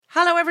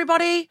Hello,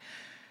 everybody.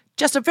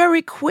 Just a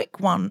very quick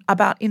one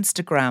about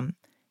Instagram.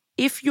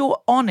 If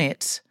you're on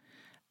it,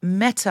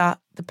 Meta,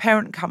 the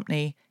parent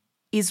company,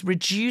 is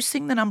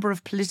reducing the number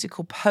of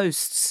political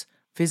posts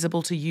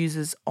visible to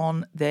users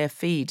on their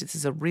feed. This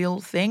is a real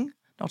thing,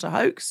 not a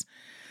hoax.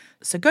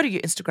 So go to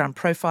your Instagram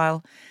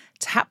profile,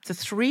 tap the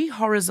 3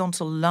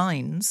 horizontal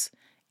lines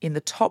in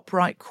the top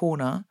right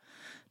corner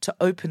to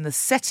open the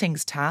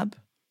Settings tab,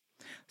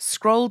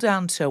 scroll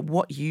down to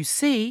What You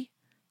See,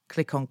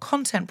 click on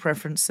Content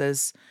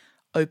Preferences,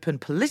 open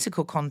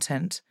Political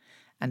Content,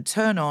 and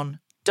turn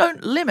on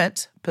Don't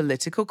Limit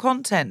Political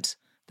Content.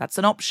 That's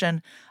an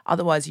option.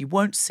 Otherwise, you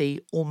won't see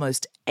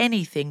almost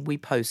anything we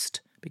post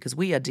because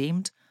we are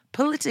deemed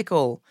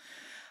political.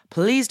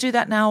 Please do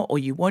that now, or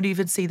you won't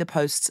even see the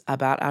posts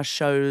about our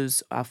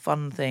shows, our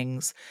fun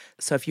things.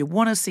 So if you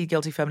want to see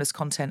Guilty Feminist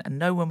content and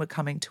know when we're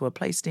coming to a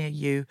place near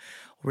you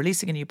or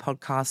releasing a new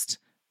podcast,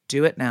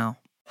 do it now.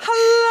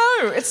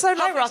 Hello, it's so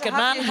lovely Hi, Rocket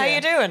Man. How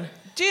you doing?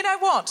 Do you know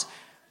what?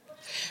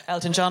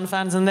 Elton John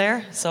fans in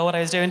there. Saw what I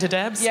was doing to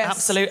Debs. Yes,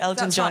 absolute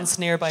Elton John right.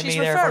 sneer by She's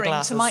me there for referring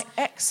glasses. to my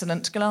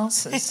excellent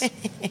glasses.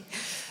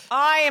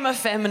 I am a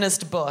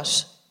feminist,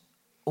 but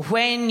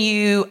when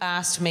you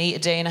asked me a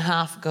day and a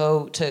half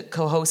ago to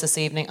co-host this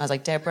evening, I was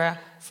like, Deborah,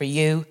 for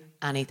you,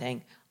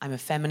 anything. I'm a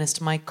feminist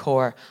to my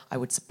core. I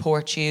would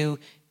support you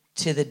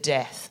to the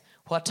death.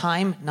 What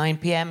time? 9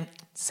 p.m.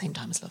 Same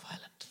time as Love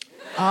Island.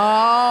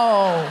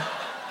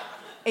 Oh,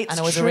 it's and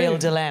it was true. a real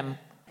dilemma.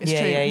 It's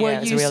yeah, true. yeah, yeah.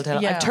 It was a real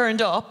dilemma. Yeah. I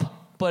turned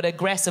up, but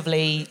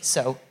aggressively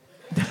so.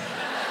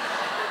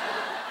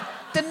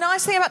 The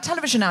nice thing about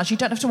television now is you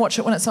don't have to watch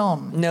it when it's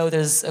on. No,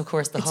 there's, of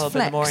course, the It's hub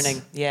flex. in the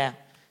morning. Yeah.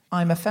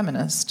 I'm a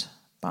feminist,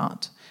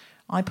 but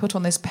I put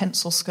on this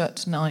pencil skirt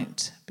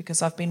tonight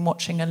because I've been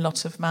watching a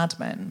lot of Mad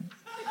Men.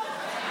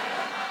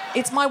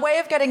 It's my way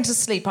of getting to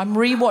sleep. I'm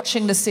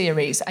rewatching the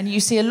series, and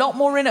you see a lot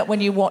more in it when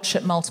you watch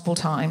it multiple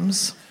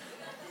times.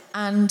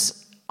 And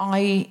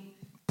I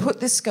put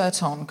this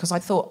skirt on because I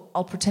thought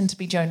I'll pretend to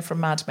be Joan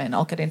from Mad Men.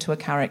 I'll get into a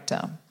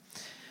character.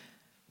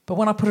 But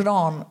when I put it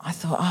on, I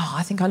thought,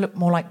 I think I looked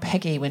more like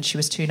Peggy when she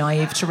was too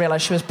naive to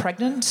realise she was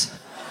pregnant.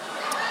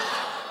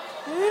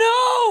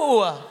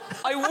 No!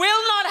 I will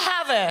not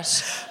have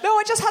it. No,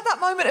 I just had that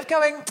moment of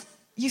going,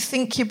 you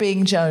think you're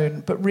being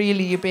Joan, but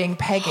really you're being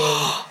Peggy.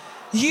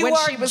 You when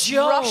are she was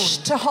Joan.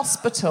 rushed to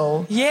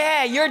hospital.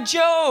 Yeah, you're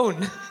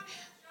Joan.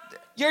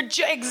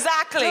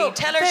 Exactly. Look,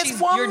 Tell her there's you're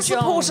one Joan.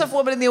 supportive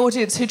woman in the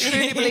audience who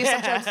truly believes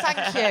I'm Joan.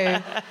 Thank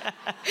you.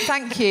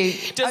 Thank you.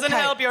 Doesn't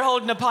help you're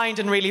holding a pint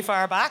and really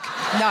far back.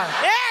 No.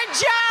 You're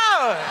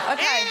Joan.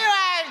 Okay. You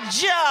are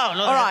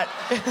Joan. All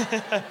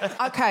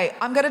right. Okay,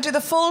 I'm going to do the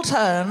full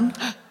turn.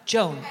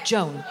 Joan. Peggy.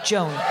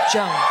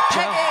 Joan.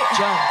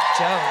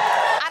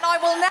 And I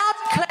will now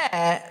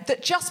declare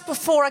that just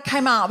before I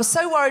came out, I was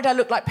so worried I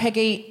looked like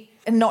Peggy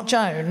and not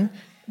Joan.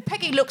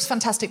 Peggy looks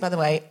fantastic, by the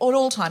way, at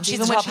all times, She's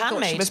even the when top she thought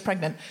handmaid. she was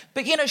pregnant.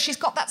 But, you know, she's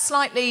got that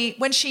slightly...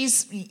 When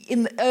she's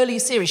in the early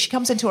series, she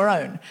comes into her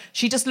own.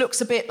 She just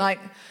looks a bit like...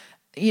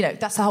 You know,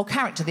 that's the whole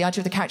character, the idea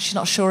of the character. She's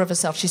not sure of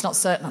herself, she's not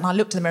certain. And I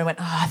looked in the mirror and went,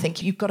 I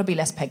think you've got to be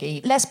less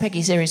Peggy. Less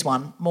Peggy, series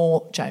 1,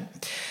 more Joan.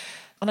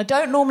 And I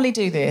don't normally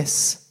do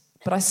this,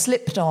 but I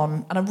slipped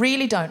on, and I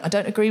really don't. I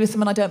don't agree with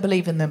them and I don't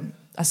believe in them.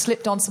 I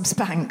slipped on some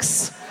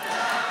Spanx.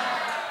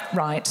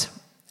 Right.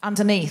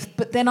 Underneath.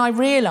 But then I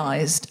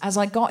realised, as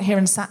I got here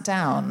and sat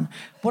down,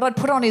 what I'd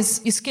put on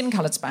is your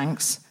skin-coloured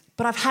Spanx,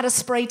 but I've had a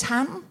spray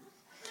tan.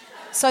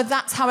 So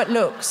that's how it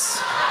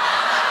looks.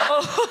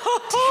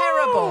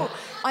 Terrible.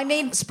 I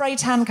need spray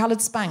tan-coloured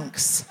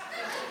Spanx.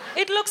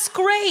 It looks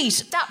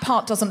great. That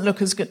part doesn't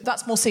look as good.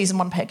 That's more season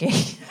 1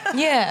 Peggy.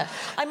 Yeah.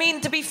 I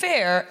mean, to be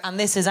fair, and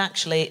this is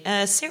actually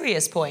a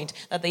serious point,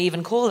 that they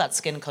even call that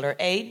skin colour.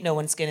 No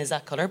one's skin is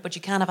that colour, but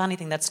you can't have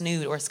anything that's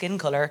nude or skin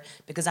colour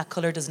because that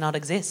colour does not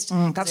exist.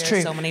 That's There true.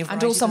 are so many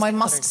And also, varieties I of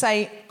must colours.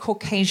 say,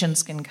 Caucasian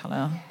skin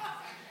colour.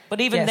 But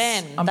even Yes,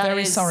 then... I'm that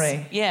very is-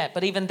 sorry. Yeah,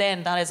 but even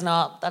then, that is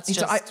not... That's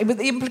just...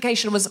 The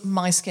implication was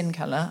my skin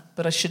colour,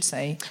 but I should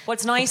say...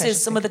 What's nice Caucasian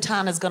is some of the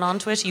tan has gone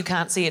onto it. You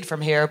can't see it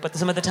from here, but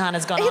some of the tan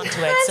has gone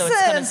onto it, so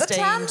it's kind of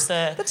stained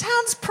The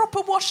tan's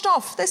proper washed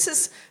off.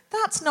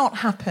 That's not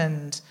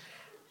happened.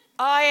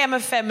 I am a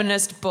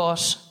feminist,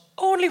 but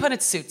only when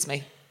it suits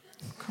me.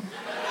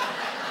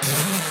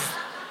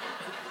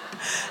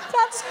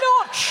 That's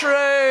not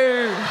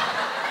true.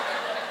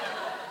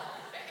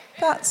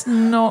 That's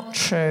not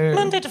true.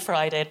 Monday to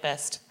Friday at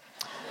best.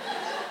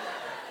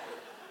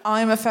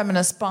 I'm a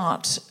feminist,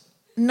 but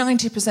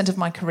 90% of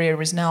my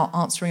career is now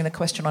answering the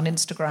question on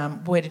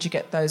Instagram, where did you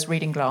get those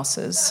reading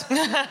glasses?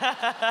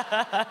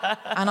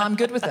 And I'm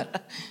good with it.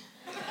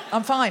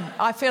 I'm fine.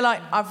 I feel like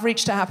I've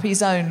reached a happy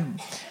zone.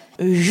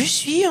 Je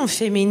suis un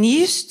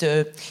féministe,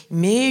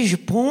 mais je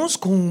pense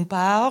qu'on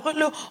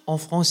parle en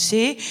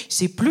français.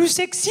 C'est plus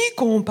sexy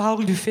qu'on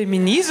parle du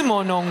féminisme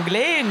en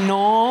anglais,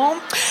 non?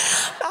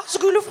 Parce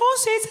que le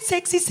français,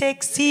 c'est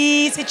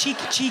sexy, c'est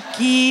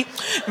cheeky.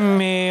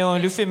 Mais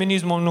le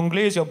féminisme en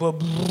anglais, c'est un peu...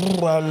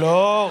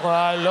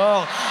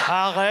 Alors,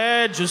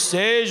 arrête, je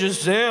sais.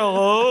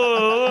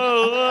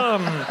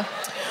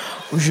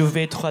 Je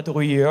vais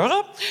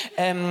traduire.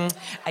 I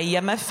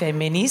am a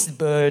feminist,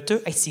 but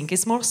I think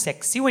it's more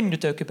sexy when you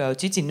talk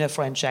about it in a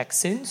French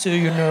accent, so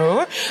you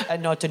know,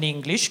 and not in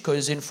English,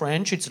 because in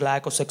French it's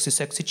like a sexy,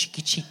 sexy,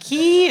 cheeky,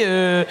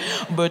 cheeky.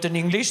 But in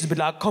English it's a bit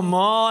like, come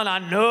on, I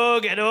know,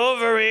 get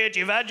over it,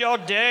 you've had your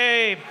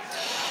day.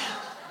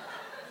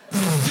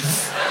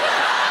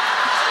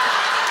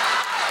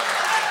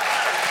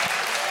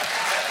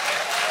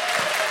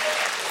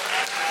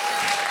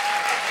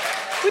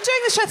 We're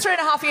doing this show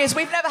 3.5 years.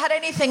 We've never had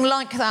anything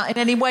like that in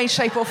any way,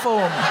 shape or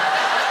form.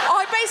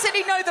 I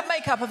basically know the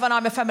makeup of an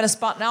I'm a feminist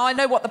but now. I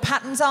know what the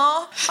patterns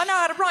are. I know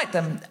how to write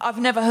them. I've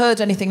never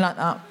heard anything like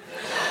that.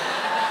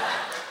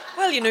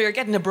 Well, you know, you're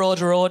getting a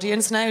broader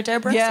audience now,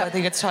 Deborah, Yeah. so I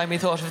think it's time we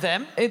thought of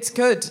them. It's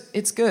good.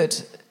 It's good.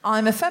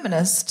 I'm a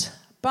feminist,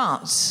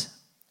 but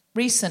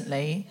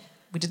recently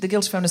we did The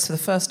Guilty Feminist for the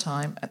first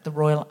time at the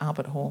Royal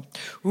Albert Hall.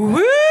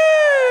 Woo!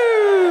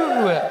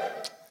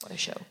 What a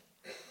show.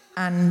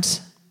 And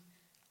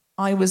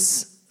I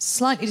was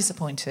slightly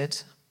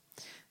disappointed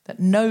that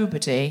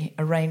nobody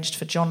arranged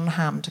for John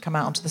Hamm to come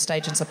out onto the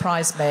stage and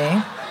surprise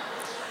me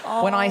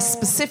when I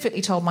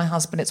specifically told my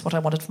husband it's what I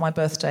wanted for my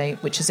birthday,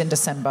 which is in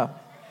December.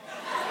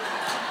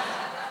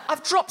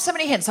 I've dropped so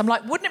many hints. I'm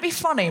like, wouldn't it be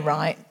funny,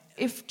 right,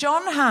 if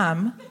John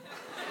Hamm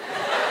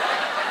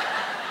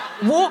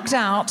walked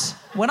out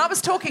when I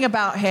was talking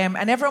about him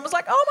and everyone was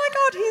like, oh my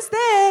God, he's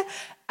there.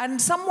 And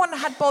someone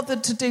had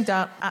bothered to do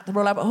that at the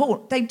Royal Albert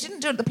Hall. They didn't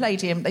do it at the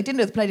Palladium. They didn't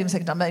do it at the Palladium the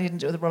second time. They didn't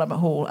do it at the Royal Albert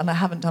Hall. And I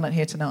haven't done it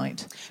here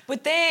tonight.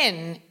 But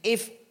then,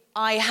 if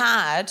I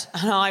had,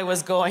 and I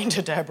was going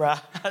to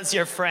Deborah as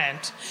your friend,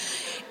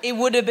 it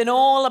would have been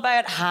all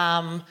about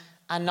ham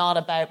and not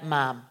about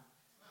ma'am.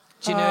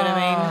 Do you know what I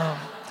mean?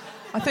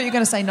 I thought you were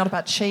going to say not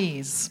about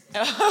cheese.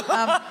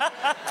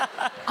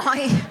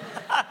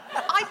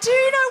 I do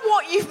know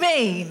what you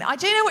mean. I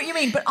do know what you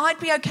mean, but I'd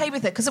be okay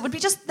with it because it would be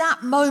just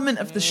that moment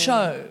of the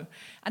show.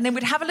 And then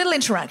we'd have a little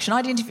interaction.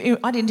 I'd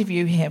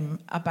interview him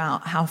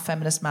about how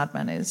feminist Mad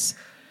Men is.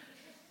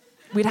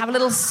 We'd have a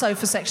little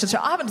sofa section.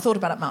 I haven't thought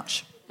about it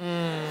much,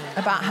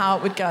 about how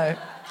it would go.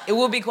 It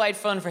would be quite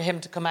fun for him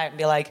to come out and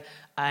be like,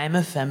 I'm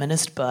a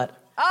feminist, but...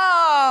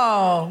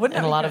 Oh, wouldn't it?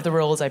 In a lot of the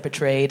roles I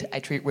portrayed, I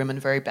treat women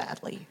very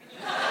badly.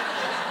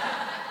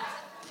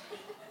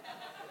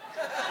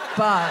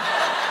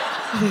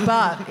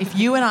 But if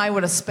you and I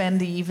were to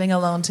spend the evening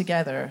alone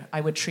together, I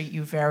would treat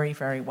you very,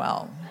 very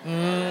well.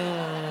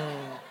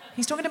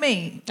 He's talking to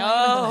me.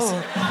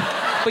 Oh.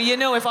 But you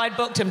know, if I'd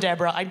booked him,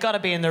 Deborah, I'd got to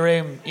be in the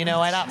room. You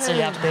know, I'd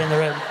absolutely have to be in the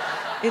room.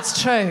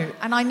 It's true.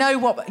 And I know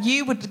what...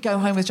 You would go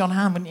home with John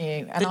Hamm, wouldn't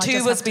you? And The two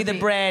of us be the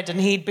bread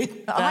and he'd be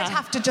the I'd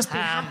have to just be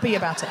ham. happy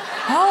about it.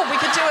 Oh, we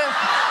could do a...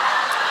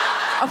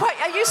 Oh, wait,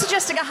 are you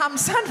suggesting a ham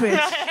sandwich?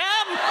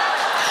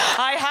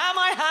 I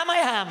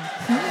ham.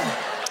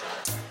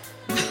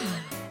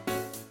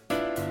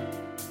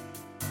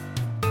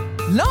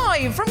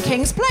 Live from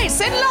King's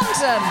Place in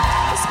London,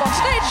 the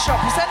Spontaneity Shop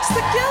presents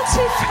The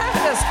Guilty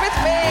Feminist with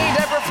me,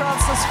 Deborah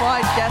Francis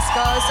White, guest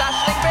host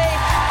Aisling B,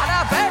 and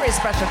our very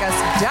special guest,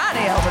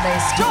 Danielle,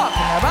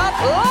 talking about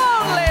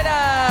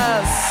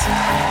loneliness.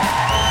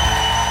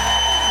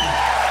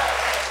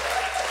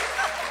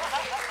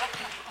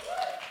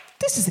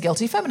 This is The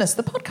Guilty Feminist,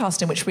 the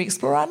podcast in which we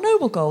explore our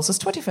noble goals as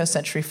 21st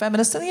century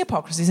feminists and the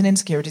hypocrisies and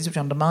insecurities which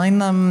undermine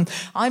them.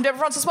 I'm Deborah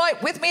Francis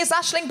White, with me is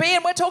Aisling B,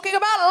 and we're talking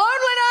about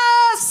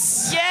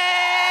loneliness! Yay!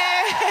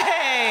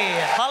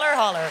 Holler,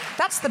 holler.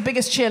 That's the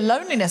biggest cheer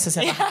loneliness has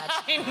ever had.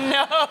 I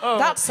know.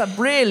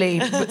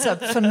 It's a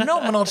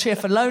phenomenal cheer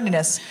for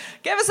loneliness.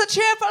 Give us a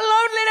cheer for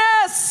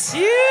loneliness!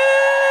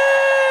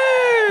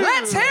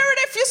 Let's hear it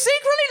if you're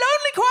secretly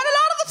lonely quite a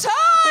lot of the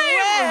time!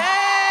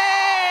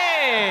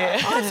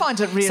 I find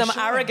it reassuring. Some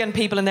arrogant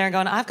people in there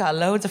going, I've got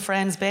loads of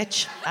friends,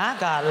 bitch. I've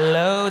got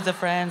loads of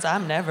friends.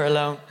 I'm never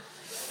alone.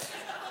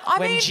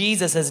 When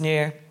Jesus is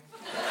near.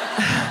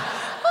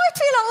 I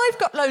feel I've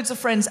got loads of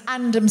friends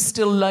and am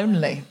still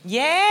lonely.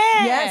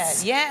 Yeah.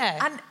 Yes.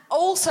 Yeah. And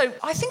also,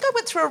 I think I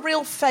went through a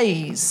real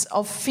phase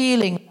of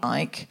feeling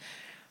like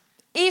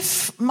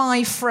if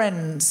my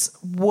friends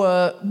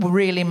were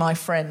really my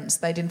friends,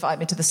 they'd invite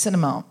me to the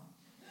cinema.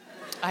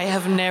 I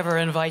have never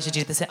invited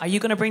you to the cinema. Are you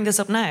going to bring this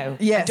up now?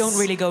 Yes. I don't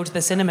really go to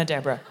the cinema,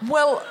 Deborah.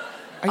 Well,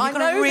 Are you I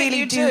going to know really that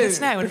you do this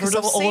now in because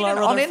front of I've all seen our it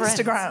on other friends?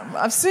 Instagram.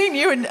 I've seen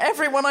you and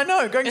everyone I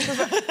know going to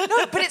the...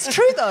 No, but it's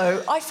true,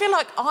 though. I feel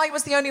like I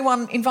was the only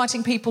one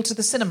inviting people to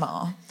the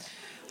cinema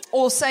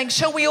or saying,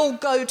 shall we all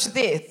go to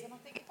this? And I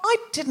think if I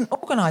didn't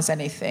organise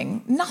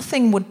anything,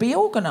 nothing would be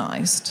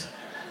organised.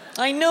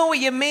 I know what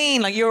you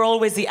mean. Like, you're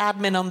always the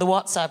admin on the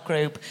WhatsApp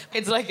group.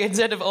 It's like,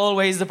 instead of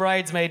always the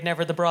bridesmaid,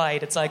 never the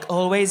bride, it's like,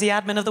 always the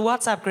admin of the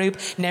WhatsApp group,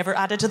 never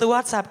added to the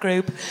WhatsApp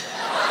group.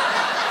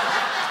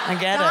 I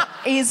get That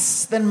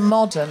is the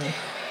modern...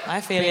 I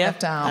feel being you.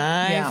 left out.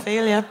 I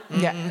feel you.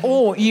 Yeah.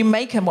 Or you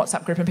make a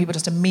WhatsApp group and people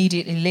just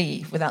immediately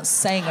leave without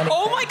saying anything.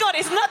 Oh my God,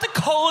 isn't that the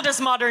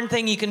coldest modern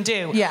thing you can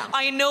do? Yeah.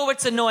 I know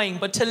it's annoying,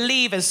 but to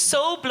leave is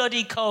so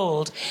bloody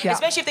cold. Yeah.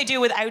 Especially if they do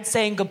it without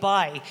saying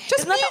goodbye.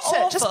 Just Isn't that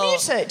mute it. Just awful?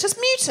 mute it. Just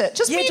mute it.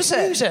 Just Yeah, mute just it.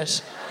 mute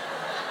it.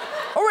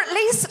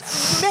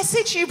 always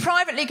message you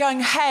privately going,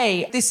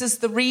 hey, this is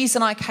the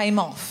reason I came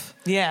off.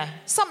 Yeah.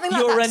 Something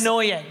like You're that.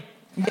 annoying.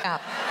 Yeah.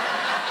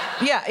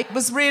 Yeah, it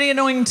was really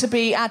annoying to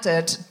be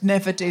added.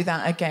 Never do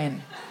that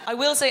again. I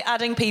will say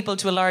adding people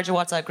to a larger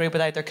WhatsApp group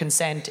without their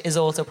consent is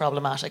also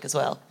problematic as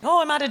well.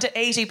 Oh, I'm added to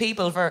 80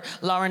 people for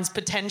Lauren's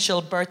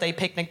potential birthday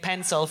picnic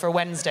pencil for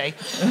Wednesday.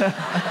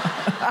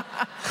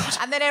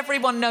 And then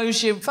everyone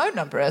knows your phone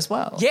number as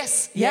well.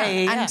 Yes. Yeah.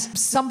 And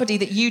somebody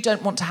that you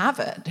don't want to have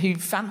it, who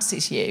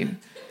fancies you.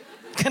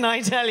 Can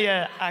I tell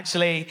you,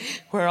 actually,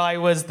 where I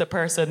was the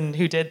person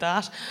who did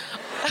that?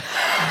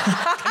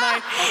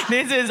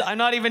 I'm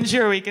not even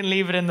sure we can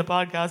leave it in the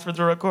podcast for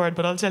the record,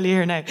 but I'll tell you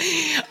here now.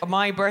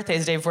 My birthday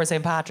is the day before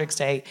St. Patrick's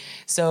Day,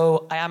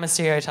 so I am a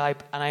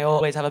stereotype, and I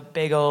always have a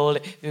big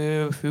old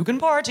fucking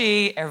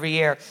party every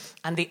year.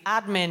 And the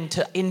admin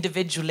to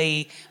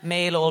individually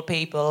mail all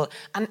people,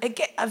 and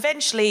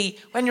eventually,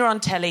 when you're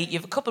on telly, you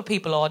have a couple of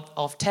people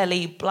off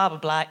telly, blah, blah,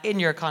 blah, in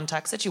your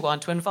contacts that you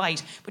want to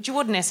invite, but you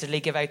wouldn't necessarily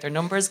give out their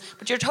numbers,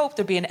 but you'd hope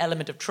there'd be an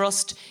element of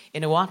trust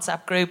in a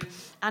WhatsApp group.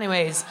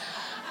 Anyways,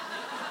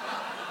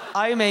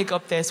 I make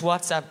up this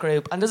WhatsApp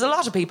group, and there's a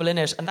lot of people in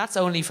it, and that's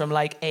only from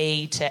like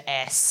A to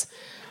S.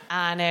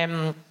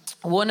 And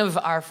one of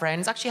our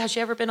friends, actually, has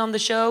she ever been on the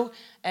show?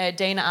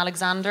 Dana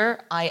Alexander.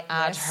 I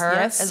add her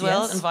as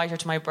well, invite her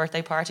to my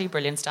birthday party,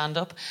 brilliant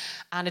stand-up.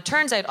 And it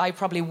turns out I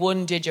probably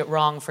one digit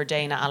wrong for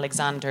Dana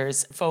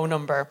Alexander's phone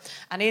number.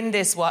 And in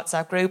this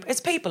WhatsApp group, it's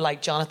people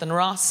like Jonathan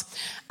Ross.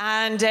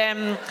 And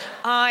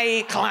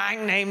I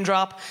name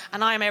drop,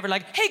 and I'm ever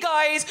like, hey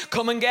guys,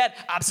 come and get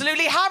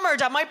absolutely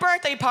hammered at my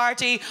birthday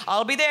party.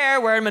 I'll be there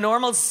wearing my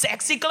normal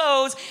sexy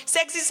clothes.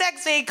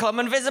 Sexy, come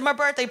and visit my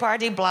birthday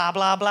party, blah,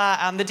 blah, blah,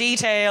 and the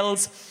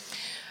details.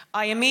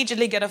 I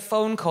immediately get a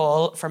phone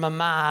call from a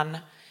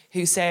man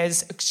who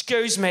says,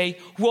 excuse me,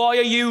 why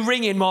are you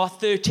ringing my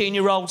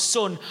 13-year-old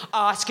son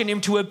asking him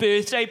to a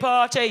birthday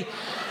party?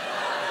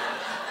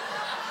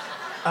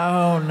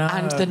 Oh, no.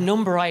 And the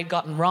number I'd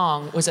gotten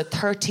wrong was a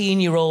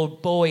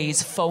 13-year-old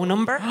boy's phone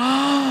number.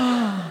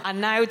 And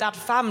now that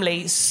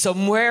family,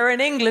 somewhere in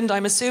England,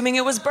 I'm assuming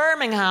it was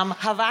Birmingham,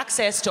 have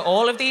access to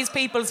all of these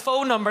people's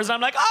phone numbers. And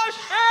I'm like, oh,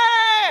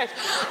 shit!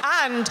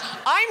 And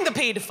I'm the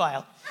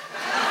paedophile.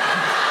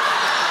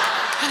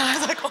 And I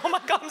was like, oh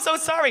my God, I'm so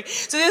sorry.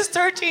 So this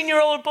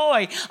 13-year-old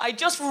boy, I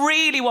just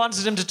really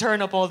wanted him to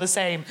turn up all the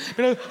same.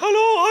 Be like,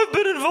 hello, I've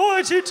been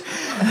invited to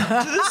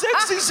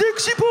the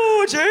sexy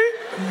party.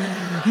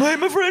 My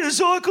friend has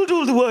cycled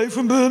all the way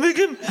from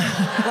Birmingham.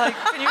 Like,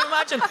 can you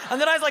imagine? And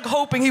then I was like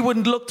hoping he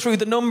wouldn't look through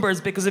the numbers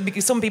because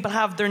some people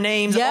have their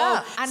names.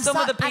 Yeah. And some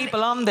of the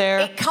people on there.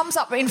 It comes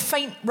up in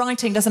faint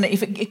writing, doesn't it?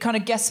 If it kind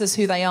of guesses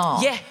who they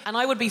are. Yeah, and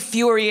I would be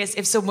furious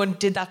if someone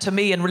did that to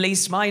me and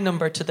released my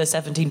number to the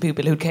 17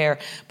 people who'd care.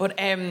 But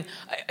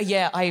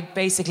I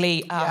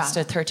basically asked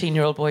a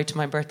 13-year-old boy to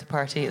my birthday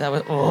party. That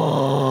was,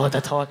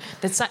 the thought.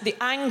 The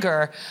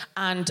anger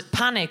and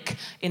panic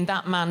in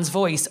that man's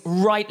voice,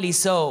 rightly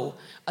so,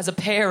 as a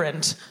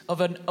parent of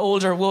an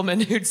older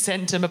woman who'd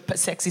sent him a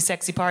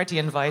sexy party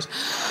invite.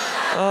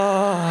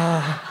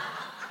 And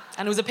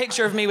it was a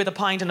picture of me with a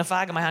pint and a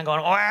fag in my hand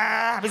going,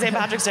 happy St.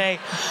 Patrick's Day.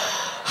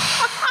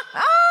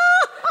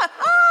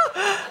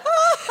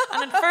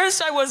 And at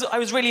first I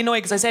was really annoyed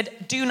because I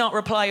said, do not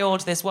reply all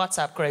to this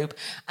WhatsApp group.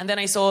 And then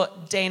I saw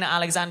Dana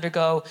Alexander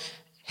go,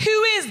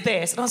 who is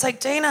this? And I was like,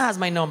 Dana has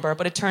my number,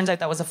 but it turns out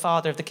that was the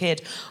father of the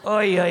kid.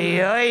 Oi,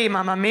 oi, oi,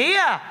 mamma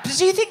mia. But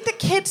do you think the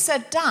kid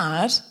said,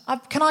 Dad,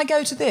 can I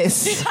go to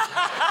this?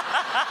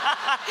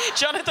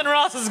 Jonathan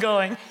Ross is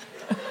going.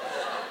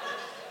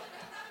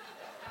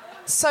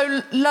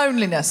 So,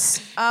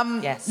 loneliness.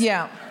 Yes.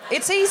 Yeah.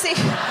 It's easy.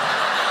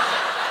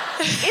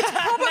 It's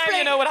probably... Now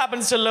you know what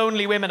happens to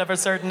lonely women of a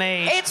certain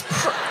age.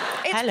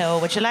 Hello,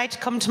 would you like to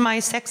come to my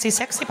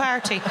sexy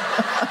party?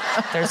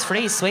 There's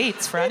free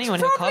sweets for anyone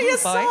who comes, boys.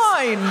 It's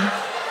probably a sign.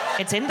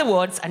 It's in the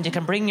woods, and you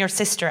can bring your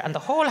sister, and the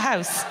whole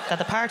house that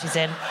the party's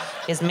in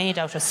is made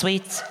out of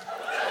sweets.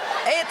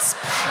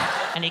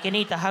 And you can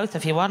eat the house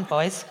if you want,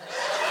 boys.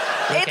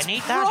 You can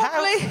eat that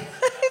house.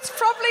 It's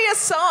probably a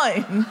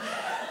sign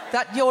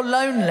that you're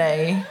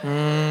lonely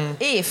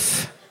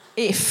if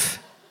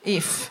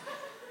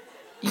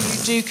you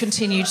do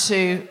continue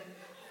to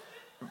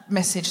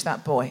message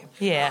that boy.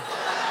 Yeah.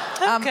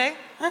 Okay.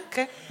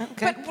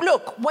 But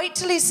look, wait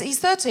till he's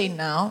 13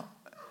 now.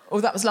 Oh,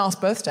 that was last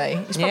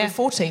birthday. He's probably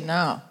 14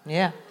 now.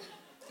 Yeah.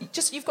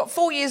 You've got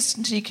 4 years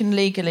until you can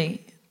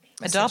legally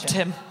adopt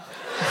him.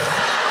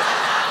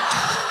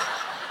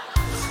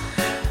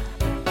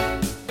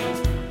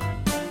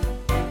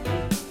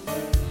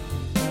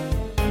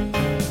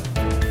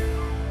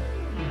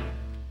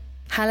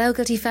 Hello,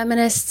 Guilty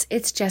Feminists.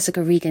 It's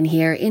Jessica Regan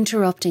here,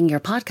 interrupting your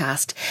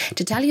podcast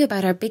to tell you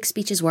about our Big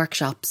Speeches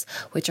workshops,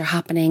 which are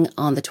happening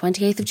on the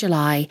 28th of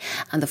July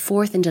and the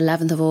 4th and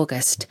 11th of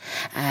August.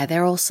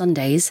 They're all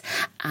Sundays,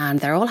 and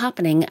they're all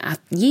happening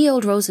at Ye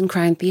Old Rose and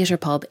Crown Theatre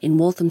Pub in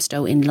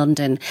Walthamstow in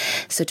London.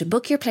 So to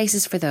book your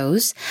places for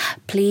those,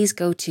 please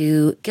go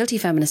to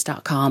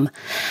guiltyfeminist.com.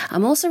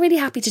 I'm also really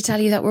happy to tell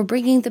you that we're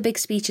bringing the Big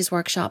Speeches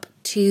workshop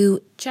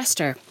to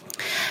Chester.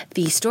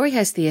 The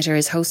Storyhouse Theatre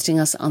is hosting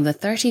us on the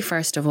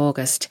 31st of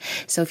August,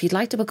 so if you'd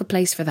like to book a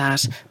place for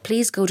that,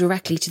 please go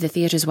directly to the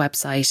theatre's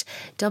website,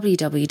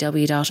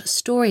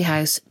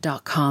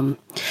 www.storyhouse.com.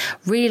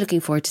 Really looking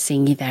forward to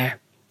seeing you there.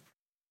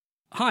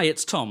 Hi,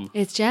 it's Tom.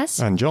 It's Jess.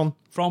 And John.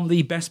 From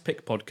the Best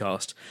Pick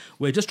podcast.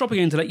 We're just dropping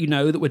in to let you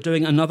know that we're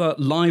doing another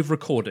live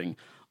recording.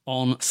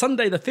 On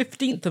Sunday the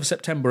 15th of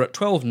September at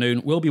 12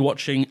 noon, we'll be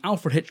watching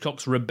Alfred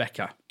Hitchcock's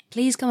Rebecca.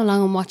 Please come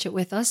along and watch it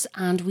with us,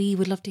 and we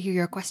would love to hear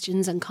your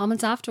questions and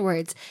comments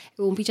afterwards.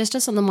 It won't be just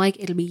us on the mic,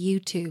 it'll be you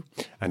too.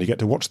 And you get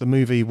to watch the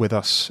movie with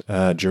us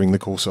during the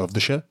course of the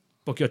show.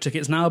 Book your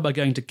tickets now by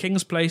going to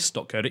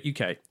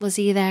kingsplace.co.uk. We'll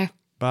see you there.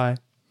 Bye.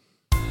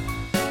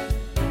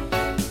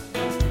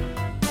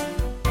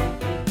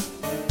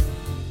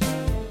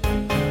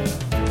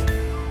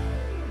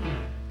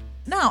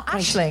 Now,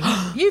 Aisling,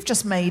 you've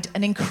just made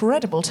an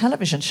incredible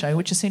television show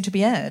which is soon to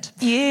be aired.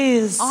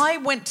 Yes. I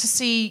went to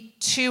see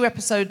 2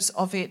 episodes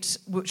of it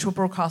which were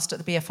broadcast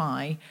at the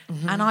BFI,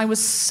 and I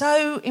was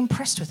so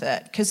impressed with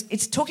it because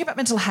it's talking about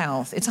mental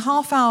health. It's a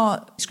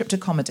half-hour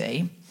scripted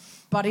comedy,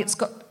 but it's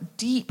got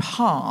deep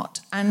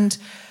heart, and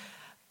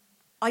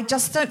I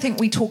just don't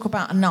think we talk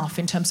about enough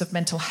in terms of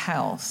mental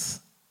health.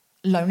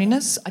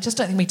 Loneliness, I just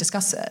don't think we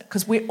discuss it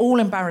because we're all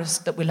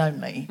embarrassed that we're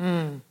lonely.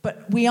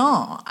 But we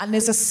are. And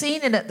there's a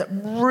scene in it that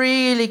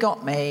really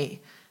got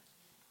me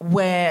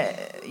where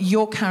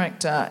your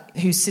character,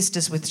 who's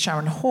sisters with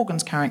Sharon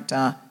Horgan's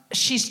character,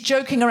 she's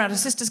joking around. Her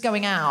sister's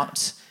going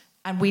out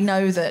and we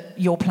know that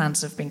your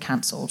plans have been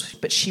cancelled.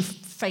 But she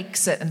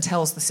fakes it and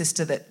tells the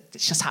sister that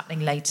it's just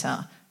happening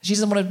later. She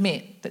doesn't want to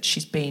admit that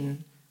she's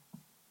been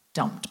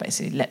dumped,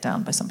 basically, let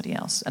down by somebody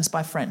else. And it's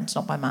by friends,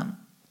 not by man.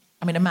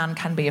 I mean, a man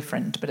can be a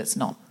friend, but it's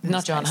not.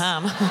 Not John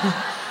Hamm.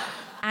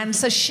 And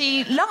so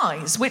she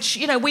lies, which,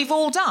 you know, we've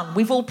all done.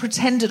 We've all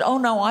pretended, oh,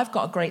 no, I've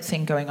got a great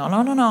thing going on.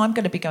 Oh, no, I'm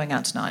going to be going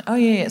out tonight. Oh,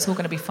 yeah, it's all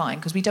going to be fine,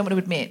 because we don't want to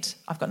admit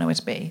I've got nowhere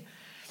to be.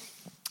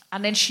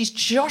 And then she's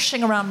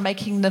joshing around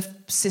making the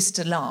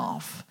sister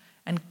laugh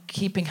and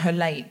keeping her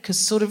late, because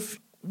sort of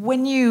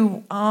when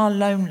you are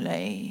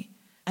lonely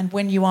and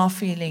when you are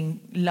feeling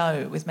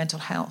low with mental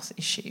health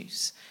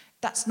issues,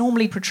 that's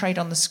normally portrayed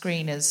on the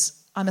screen as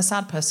I'm a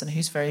sad person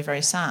who's very,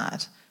 very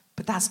sad.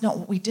 But that's not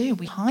what we do.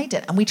 We hide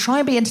it. And we try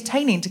and be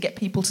entertaining to get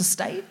people to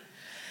stay.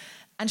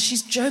 And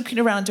she's joking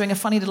around, doing a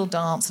funny little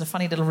dance and a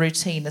funny little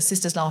routine. The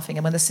sister's laughing.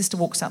 And when the sister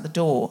walks out the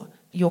door,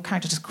 your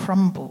character just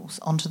crumbles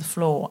onto the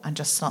floor and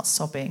just starts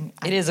sobbing.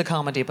 And it is a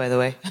comedy, by the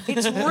way.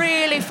 It's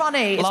really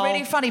funny. It's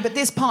really funny. But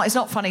this part is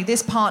not funny.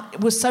 This part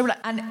was so...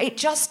 And it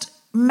just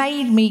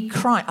made me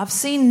cry. I've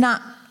seen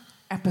that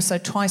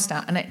episode twice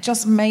now. And it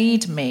just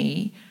made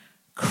me...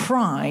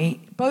 cry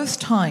both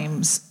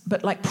times,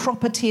 but like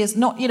proper tears.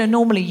 Not, you know,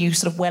 normally you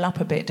sort of well up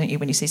a bit, don't you,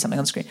 when you see something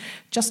on the screen?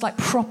 Just like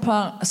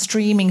proper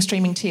streaming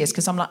tears,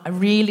 because I'm like, I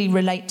really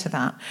relate to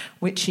that,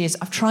 which is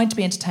I've tried to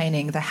be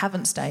entertaining, they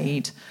haven't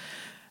stayed.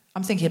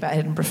 I'm thinking about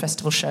Edinburgh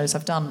Festival shows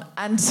I've done,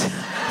 and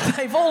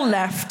they've all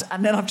left,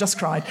 and then I've just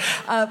cried.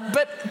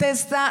 But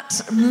there's that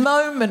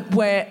moment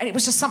where, and it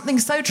was just something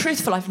so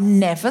truthful I've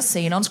never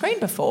seen on screen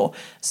before.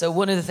 So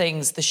one of the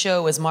things the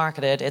show is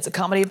marketed, it's a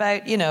comedy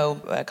about, you know,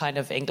 a kind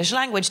of English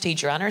language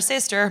teacher and her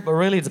sister, but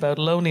really it's about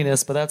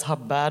loneliness, but that's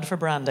bad for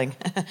branding.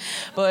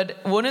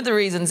 But one of the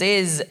reasons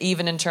is,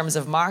 even in terms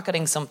of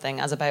marketing something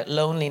as about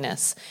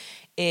loneliness,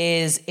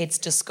 is it's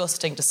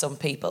disgusting to some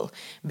people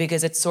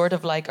because it's sort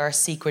of like our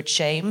secret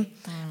shame.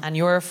 And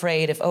you're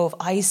afraid if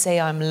I say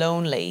I'm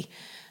lonely,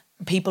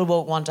 people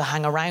won't want to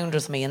hang around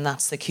with me, and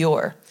that's the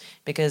cure.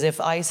 Because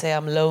if I say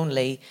I'm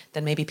lonely,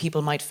 then maybe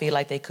people might feel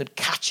like they could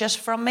catch it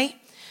from me,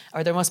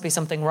 or there must be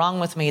something wrong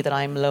with me that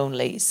I'm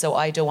lonely, so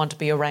I don't want to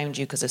be around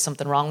you because there's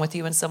something wrong with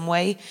you in some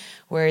way.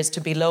 Whereas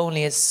to be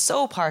lonely is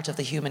so part of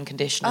the human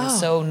condition and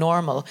so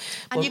normal.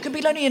 And you can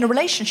be lonely in a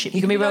relationship.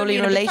 You can be lonely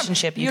in a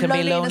relationship. You can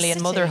be lonely in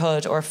city.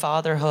 Motherhood or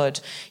fatherhood.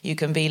 You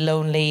can be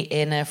lonely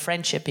in a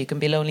friendship. You can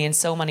be lonely in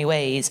so many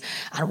ways.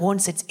 And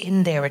once it's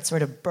in there, it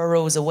sort of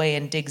burrows away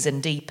and digs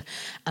in deep.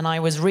 And I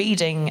was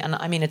reading, and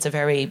I mean, it's a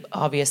very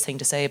obvious thing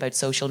to say about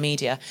social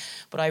media,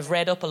 but I've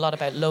read up a lot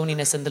about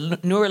loneliness and the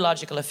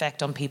neurological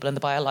effect on people and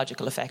the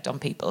biological effect on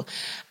people.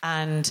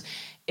 And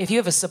if you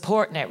have a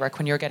support network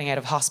when you're getting out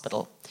of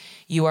hospital,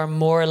 you are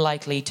more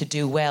likely to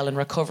do well and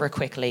recover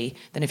quickly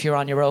than if you're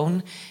on your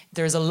own.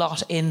 There's a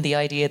lot in the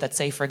idea that,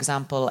 say, for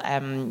example,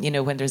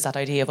 when there's that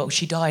idea of,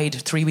 she died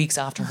 3 weeks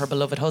after her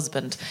beloved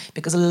husband,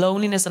 because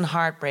loneliness and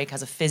heartbreak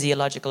has a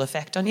physiological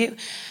effect on you.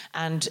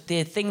 And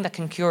the thing that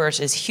can cure it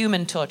is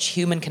human touch,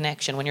 human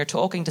connection, when you're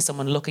talking to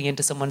someone, looking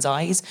into someone's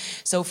eyes.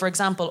 So, for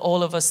example,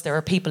 all of us, there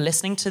are people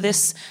listening to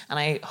this, and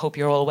I hope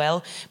you're all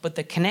well, but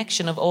the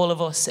connection of all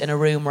of us in a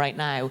room right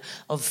now,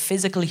 of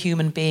physical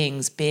human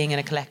beings being in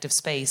a collective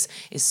space,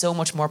 is so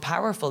much more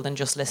powerful than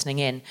just listening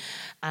in.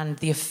 And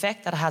the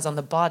effect that it has on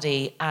the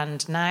body,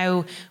 and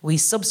now we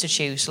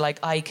substitute,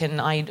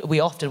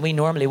 we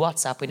normally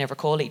WhatsApp, we never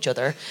call each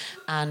other,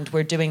 and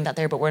we're doing that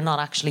there, but we're not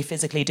actually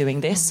physically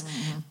doing this,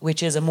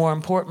 which is a more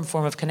important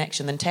form of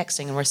connection than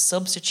texting, and we're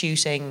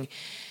substituting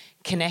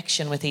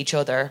connection with each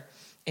other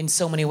in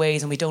so many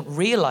ways, and we don't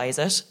realise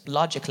it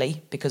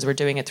logically because we're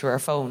doing it through our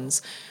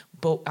phones,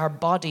 but our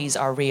bodies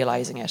are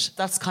realising it.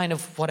 That's kind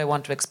of what I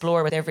want to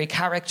explore with every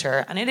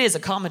character, and it is a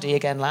comedy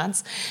again,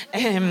 lads.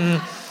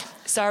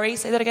 Sorry,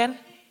 say that again?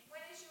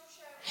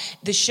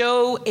 The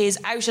show is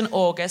out in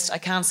August. I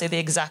can't say the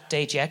exact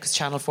date yet because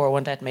Channel 4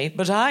 won't let me,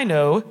 but I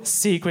know.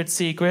 Secret.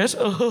 For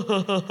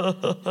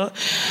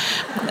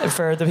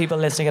the people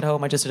listening at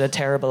home, I just did a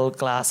terrible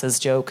glasses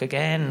joke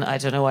again. I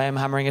don't know why I'm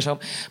hammering it home.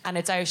 And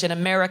it's out in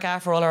America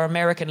for all our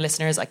American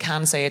listeners. I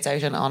can say it's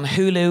out on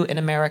Hulu in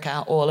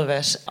America, all of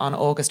it on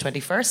August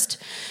 21st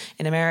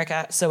in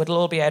America. So it'll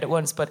all be out at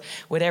once. But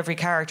with every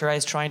character, I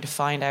was trying to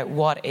find out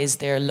what is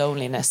their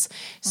loneliness.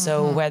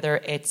 So whether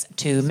it's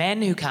two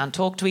men who can't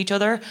talk to each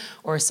other,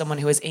 or someone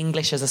who has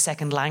English as a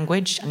second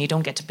language and you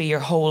don't get to be your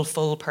whole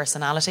full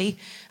personality,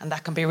 and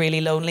that can be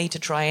really lonely to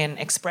try and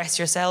express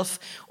yourself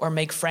or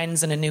make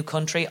friends in a new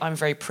country. I'm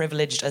very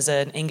privileged as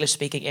an English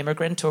speaking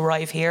immigrant to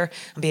arrive here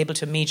and be able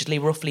to immediately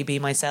roughly be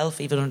myself,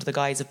 even under the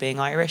guise of being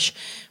Irish.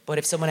 But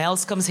if someone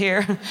else comes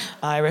here,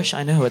 Irish,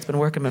 I know it's been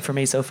working for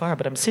me so far,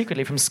 but I'm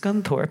secretly from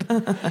Scunthorpe.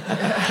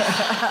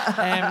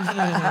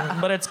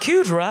 But it's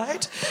cute,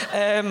 right?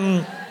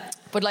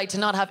 But to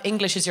not have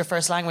English as your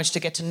first language,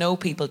 to get to know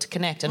people, to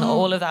connect, and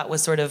all of that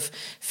was sort of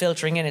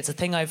filtering in. It's a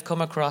thing I've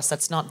come across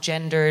that's not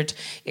gendered,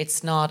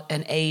 it's not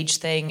an age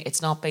thing,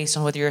 it's not based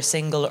on whether you're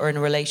single or in a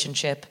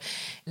relationship.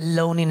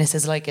 Loneliness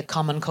is like a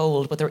common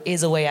cold, but there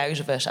is a way out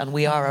of it, and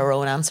we are our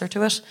own answer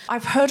to it.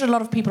 I've heard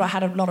I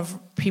had a lot of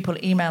people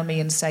email me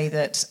and say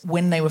that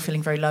when they were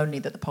feeling very lonely,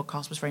 that the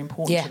podcast was very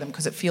important to them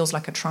because it feels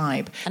like a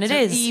tribe. And it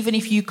is. Even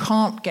if you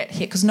can't get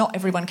here, because not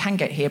everyone can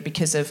get here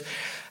because of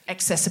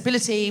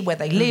accessibility, where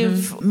they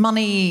live,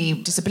 money,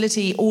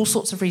 disability, all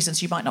sorts of reasons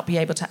you might not be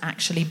able to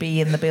actually be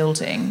in the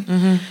building.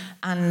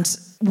 And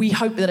we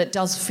hope that it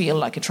does feel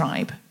like a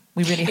tribe.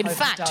 We really hope it does.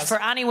 In fact,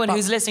 for anyone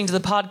who's listening to the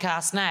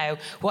podcast now,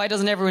 why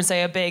doesn't everyone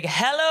say a big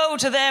hello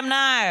to them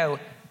now?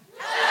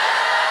 Hello!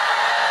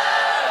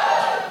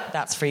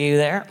 That's for you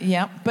there.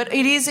 Yeah, but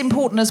it is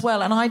important as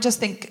well. And I just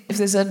think if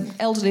there's an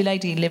elderly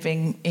lady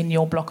living in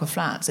your block of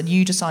flats and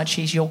you decide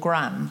she's your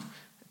gran,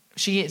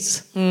 she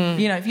is.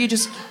 If you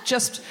just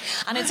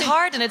and it's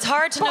hard to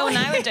know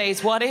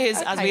nowadays what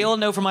is, as we all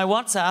know from my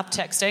WhatsApp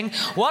texting,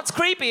 what's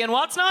creepy and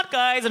what's not,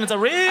 guys, and it's a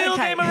real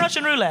game of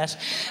Russian roulette.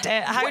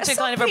 How to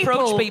kind of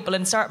approach people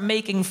and start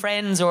making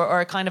friends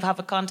or kind of have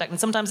a contact. And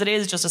sometimes it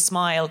is just a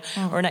smile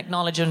or an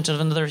acknowledgement of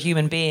another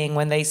human being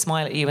when they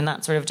smile at you, and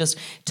that sort of just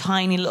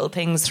tiny little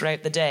things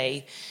throughout the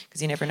day, because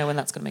you never know when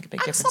that's going to make a big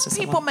difference to someone.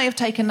 Some people may have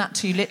taken that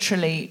too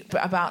literally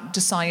about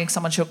deciding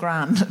someone's your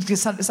gran,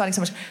 deciding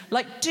someone's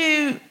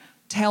do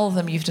tell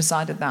them you've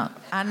decided that.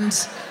 And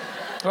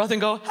rather than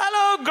go,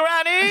 hello,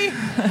 Granny.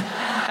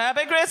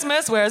 Happy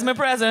Christmas. Where's my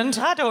present?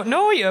 I don't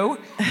know you.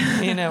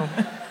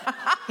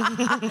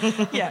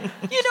 Yeah,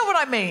 you know what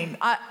I mean.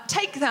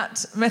 Take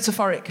that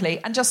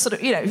metaphorically and just sort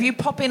of, if you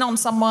pop in on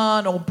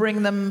someone or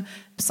bring them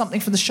something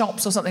from the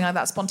shops or something like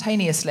that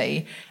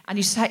spontaneously, and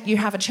you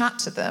have a chat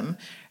to them,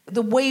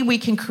 the way we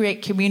can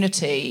create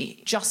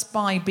community just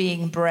by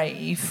being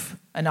brave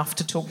enough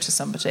to talk to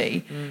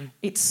somebody,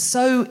 it's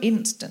so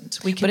instant.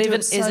 We can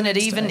isn't it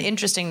even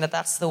interesting that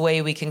that's the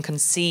way we can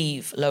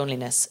conceive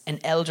loneliness, an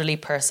elderly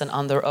person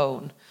on their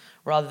own,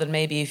 rather than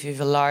maybe if you have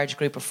a large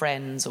group of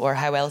friends or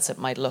how else it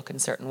might look in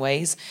certain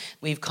ways.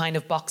 We've kind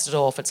of boxed it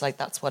off. It's like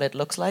that's what it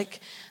looks like.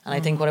 And I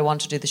think what I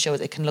want to do the show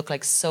is it can look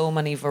like so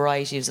many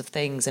varieties of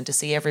things, and to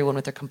see everyone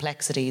with their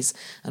complexities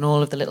and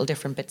all of the little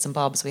different bits and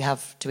bobs we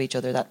have to each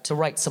other, that to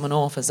write someone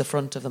off as the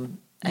front of them,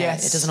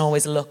 it doesn't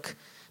always look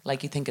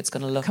like you think it's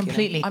going to look.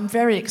 Completely. I'm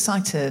very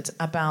excited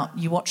about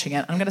you watching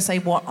it. I'm going to say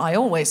what I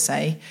always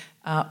say,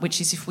 which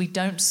is if we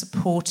don't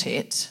support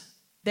it,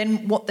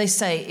 then what they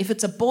say, if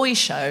it's a boy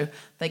show,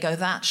 they go,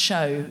 that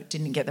show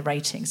didn't get the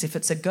ratings. If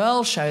it's a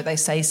girl show, they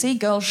say, see,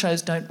 girl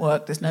shows don't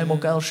work. There's no more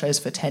girl shows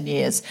for 10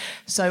 years.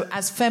 So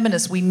as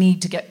feminists, we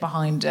need to get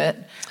behind it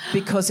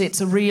because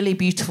it's a really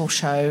beautiful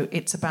show.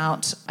 It's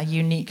about a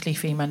uniquely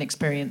female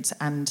experience,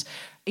 and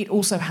It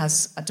also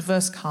has a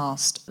diverse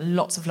cast,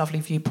 lots of lovely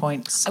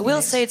viewpoints. I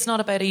will say it's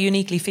not about a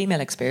uniquely female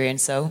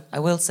experience, though. I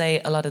will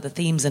say a lot of the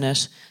themes in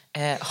it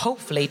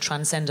hopefully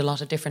transcend a lot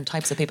of different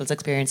types of people's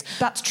experience.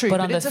 That's true, But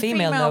but on the it's a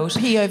female female note,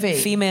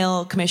 POV.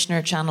 female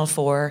commissioner, Channel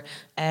 4,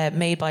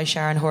 made by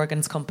Sharon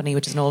Horgan's company,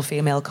 which is an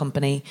all-female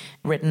company,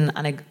 written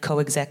and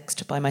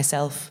co-executed by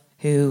myself,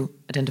 who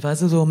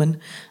identifies as a woman,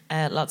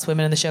 lots of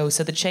women in the show.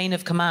 So the chain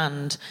of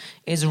command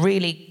is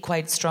really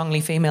quite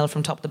strongly female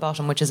from top to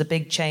bottom, which is a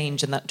big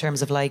change in that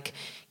terms of like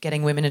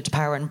getting women into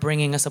power and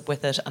bringing us up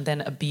with it, and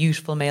then a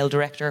beautiful male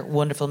director,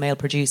 wonderful male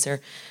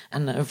producer,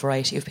 and a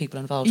variety of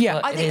people involved.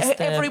 Yeah, But I think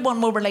everyone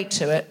will relate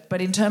to it,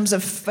 but in terms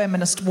of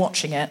feminists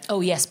watching it...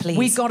 Oh, yes, please.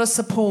 We've got to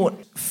support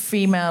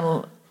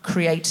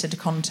female-created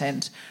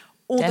content.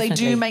 Or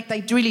Definitely.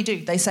 they really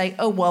do. They say,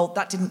 oh, well,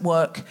 that didn't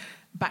work,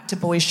 back to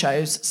boys'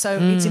 shows. So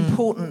it's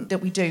important that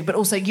we do. But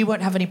also, you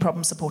won't have any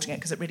problem supporting it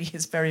because it really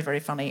is very, very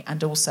funny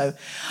and also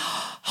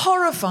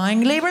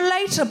horrifyingly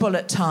relatable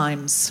at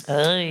times.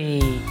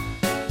 Aye.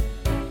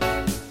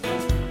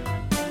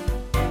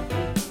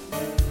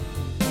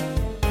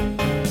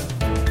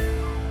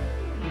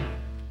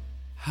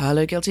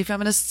 Hello, Guilty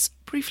Feminists.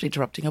 Briefly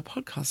interrupting our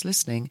podcast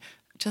listening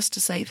just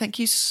to say thank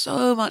you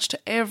so much to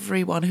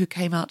everyone who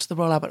came out to the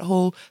Royal Albert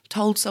Hall,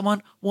 told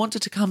someone,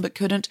 wanted to come but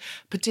couldn't,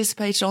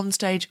 participated on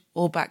stage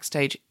or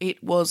backstage.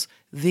 It was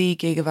the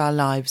gig of our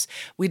lives.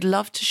 We'd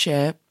love to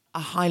share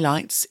our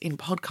highlights in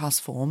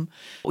podcast form.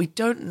 We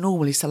don't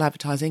normally sell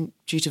advertising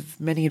due to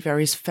many and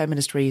various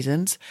feminist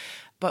reasons.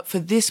 But for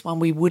this one,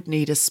 we would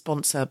need a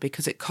sponsor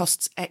because it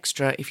costs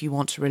extra if you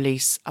want to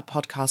release a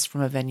podcast from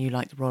a venue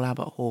like the Royal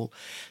Albert Hall.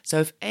 So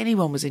if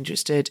anyone was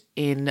interested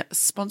in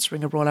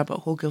sponsoring a Royal Albert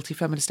Hall Guilty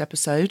Feminist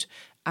episode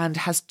and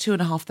has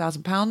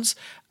 £2,500,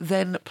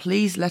 then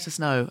please let us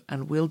know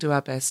and we'll do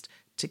our best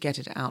to get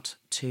it out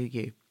to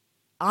you.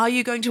 Are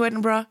you going to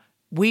Edinburgh?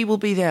 We will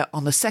be there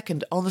on the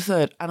 2nd, on the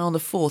 3rd and on the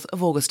 4th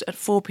of August at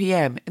 4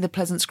 p.m. in the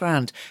Pleasance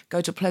Grand. Go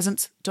to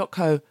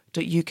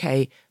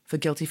pleasance.co.uk for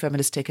Guilty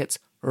Feminist tickets.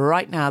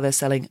 Right now, they're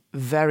selling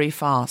very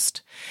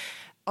fast.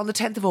 On the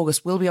 10th of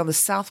August, we'll be on the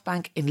South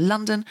Bank in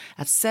London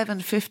at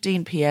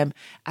 7:15 p.m.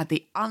 at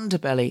the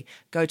Underbelly.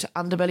 Go to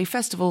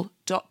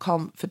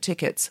underbellyfestival.com for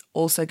tickets,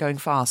 also going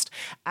fast.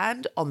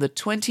 And on the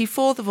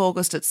 24th of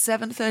August at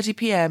 7:30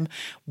 p.m,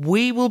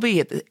 we will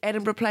be at the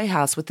Edinburgh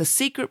Playhouse with The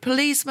Secret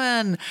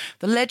Policeman,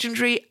 the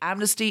legendary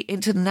Amnesty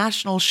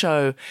International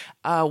show.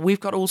 We've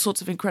got all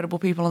sorts of incredible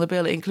people on the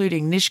bill,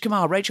 including Nish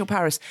Kumar, Rachel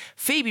Parris,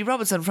 Phoebe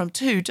Robertson from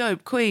Two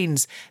Dope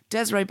Queens,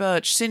 Desiree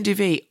Birch, Cindy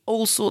V,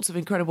 all sorts of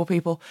incredible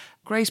people.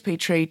 Grace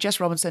Petrie, Jess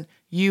Robinson,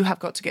 you have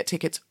got to get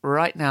tickets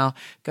right now.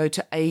 Go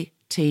to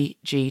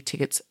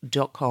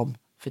atgtickets.com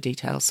for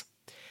details.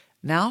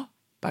 Now,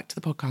 back to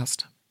the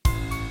podcast.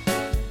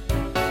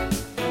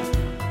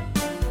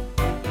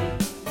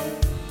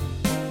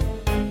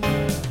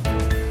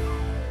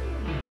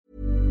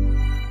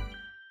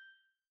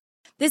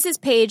 This is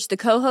Paige, the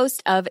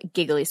co-host of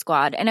Giggly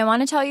Squad, and I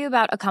want to tell you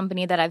about a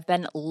company that I've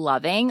been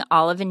loving,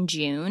 Olive &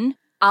 June.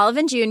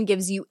 Olive & June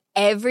gives you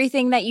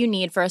everything that you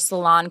need for a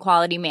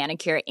salon-quality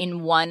manicure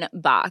in one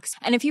box.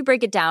 And if you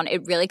break it down,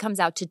 it really comes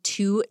out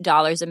to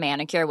 $2 a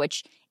manicure,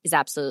 which is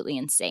absolutely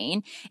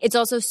insane. It's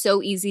also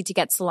so easy to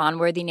get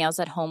salon-worthy nails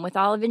at home with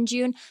Olive &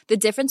 June. The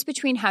difference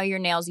between how your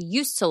nails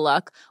used to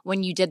look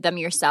when you did them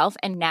yourself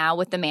and now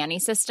with the Mani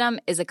system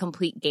is a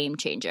complete game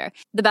changer.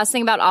 The best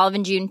thing about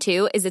Olive & June,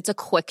 too, is it's a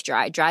quick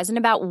dry. Dries in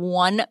about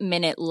 1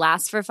 minute,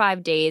 lasts for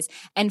 5 days,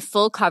 and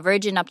full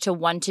coverage in up to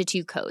 1 to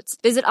 2 coats.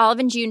 Visit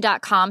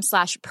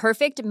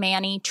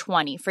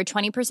oliveandjune.com/perfectmani20 for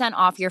 20%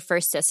 off your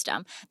first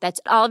system.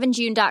 That's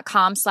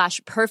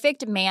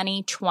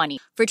oliveandjune.com/perfectmani20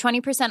 for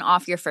 20%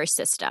 off your first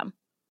system.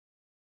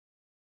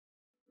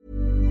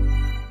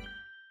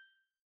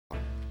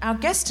 Our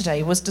guest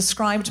today was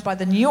described by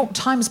the New York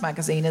Times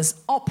Magazine as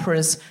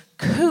opera's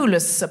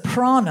coolest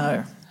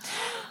soprano.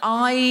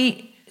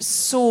 I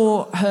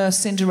saw her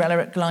Cinderella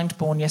at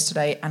Glyndebourne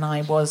yesterday and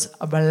I was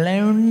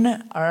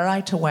blown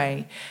right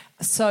away.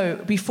 So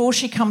before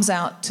she comes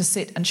out to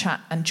sit and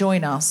chat and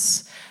join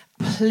us,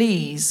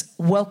 please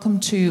welcome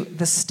to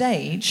the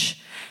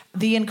stage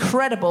the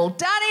incredible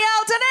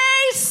Danielle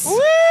Denise!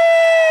 Woo!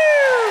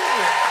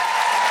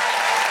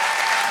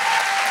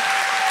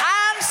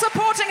 And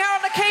supporting her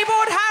on the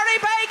keyboard, Harry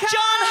Baker!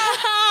 John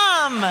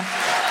Hamm!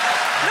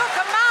 Look,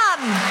 a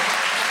man!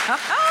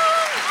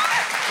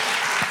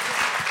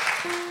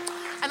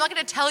 I'm not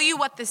going to tell you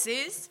what this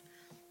is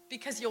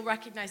because you'll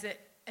recognize it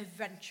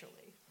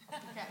eventually.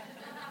 Okay.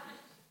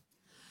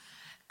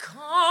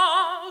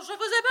 Quand je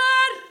vous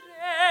aimerai,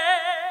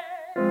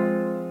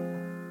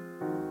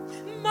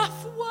 ma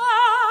foi,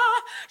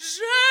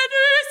 je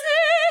ne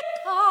sais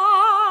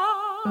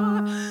pas.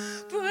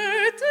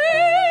 Peut-être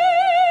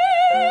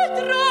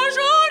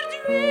aujourd'hui,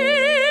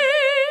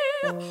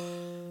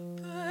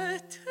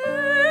 peut-être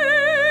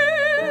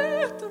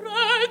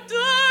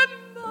demain.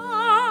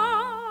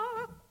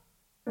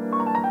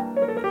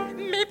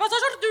 Mais pas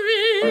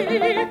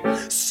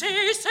aujourd'hui,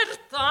 c'est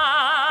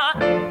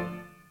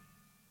certain.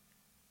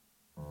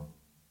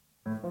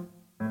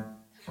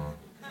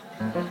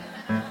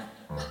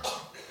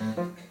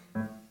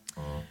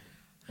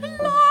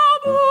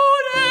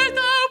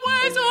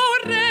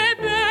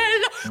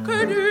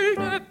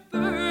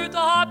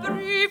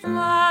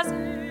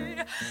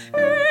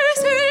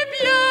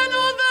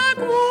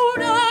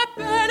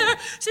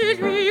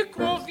 lui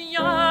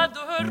convient de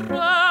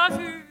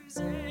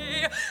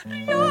refuser.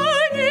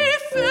 Rien n'est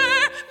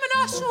fait,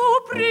 menace ou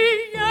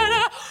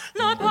prière,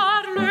 l'un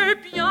parle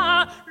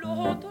bien,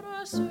 l'autre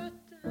se tait.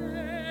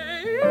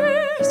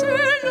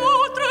 C'est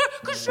l'autre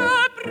que je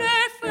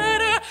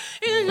préfère,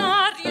 il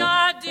n'a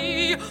rien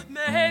dit,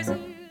 mais il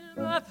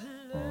me plaît.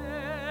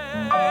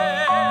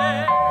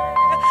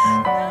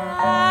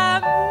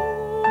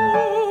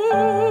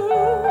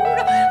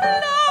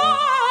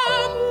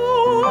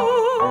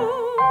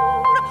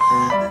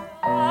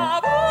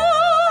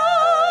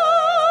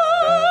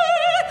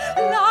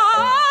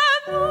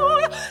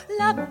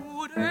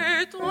 L'amour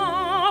est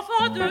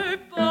enfant de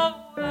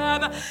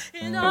poème,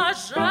 il n'a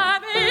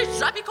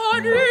jamais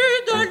connu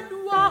de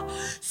loi.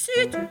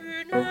 Si tu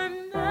ne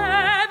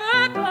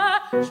m'aimes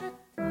pas, je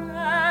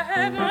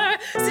t'aime.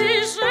 Si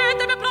je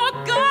t'aime, prends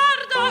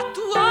garde à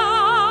toi.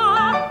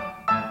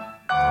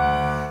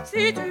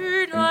 Si tu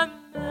ne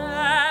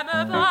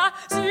m'aimes pas,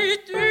 si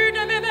tu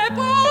ne m'aimes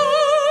pas,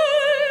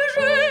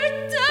 je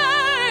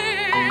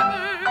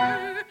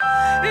t'aime.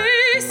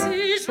 Et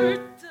si je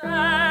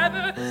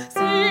t'aime,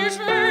 si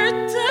je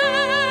t'aime,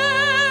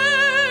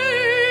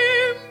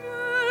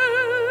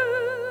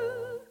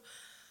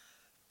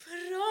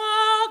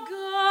 prends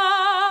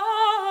garde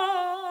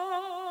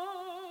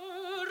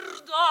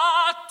à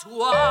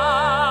toi.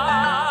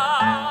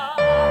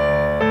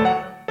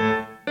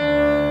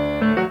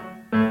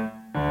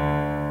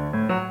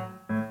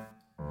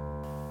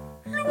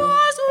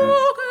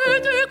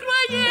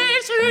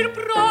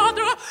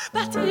 Surprendre,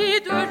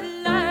 parti de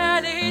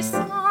l'aile et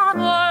sans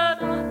bonheur.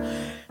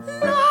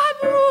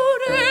 L'amour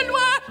est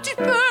loin, tu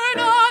peux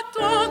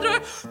l'attendre,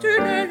 tu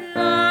ne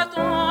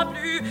l'attends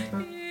plus,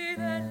 il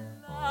est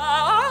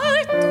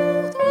là,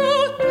 tout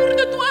autour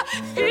de toi,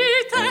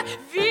 vite,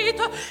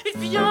 vite, il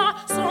vient,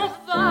 s'en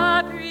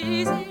va,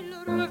 puis il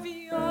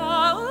revient.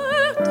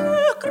 Tu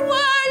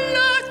crois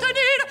le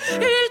tenir,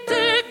 il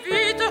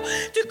t'évite,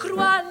 tu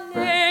crois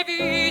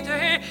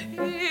l'éviter,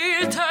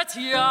 il te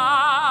tient.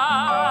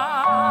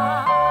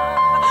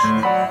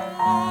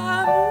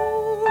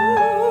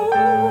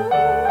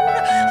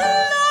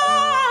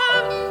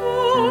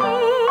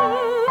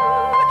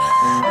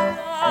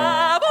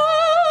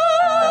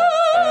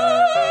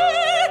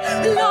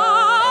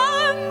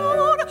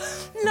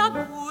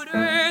 L'amour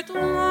est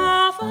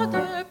enfant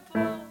de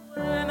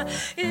poème,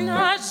 il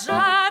n'a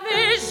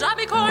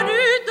jamais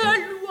connu de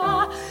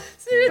loi.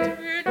 Si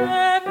tu ne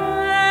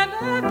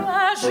m'aimes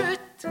pas, je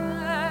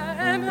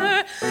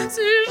t'aime.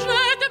 Si je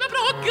t'aime,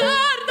 prends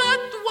garde à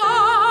toi.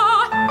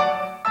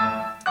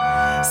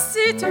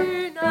 Si tu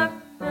ne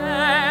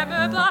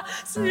m'aimes pas,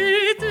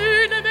 si tu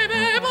ne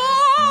m'aimes pas,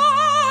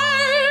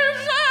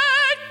 je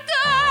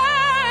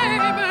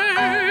t'aime.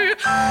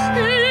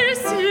 Et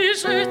si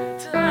je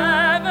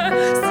t'aime,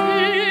 si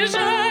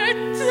je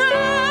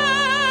t'aime,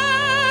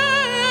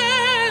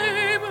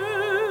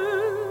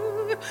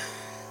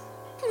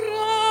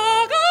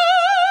 prends garde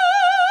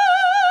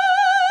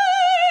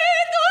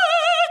à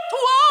toi.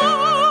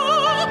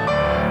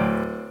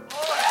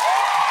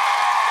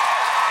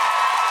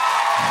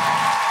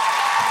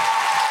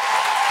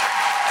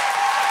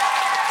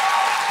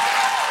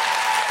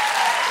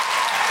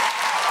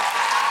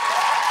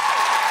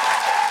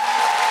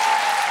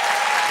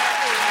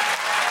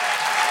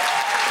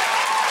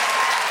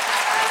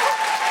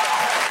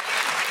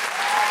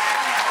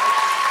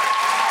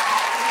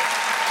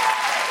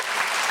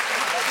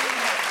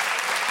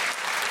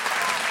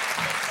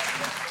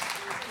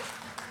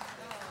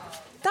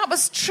 That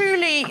was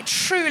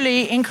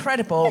truly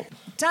incredible.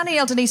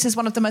 Danielle Niese is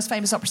one of the most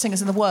famous opera singers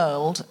in the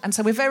world, and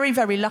so we're very,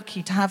 very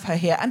lucky to have her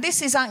here. And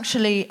this is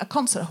actually a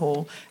concert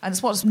hall, and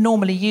it's what's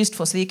normally used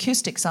for, so the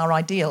acoustics are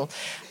ideal.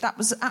 That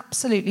was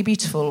absolutely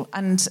beautiful,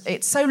 and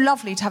it's so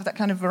lovely to have that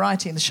kind of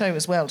variety in the show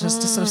as well,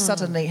 just to sort of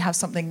suddenly have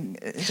something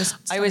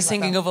I was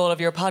thinking of all of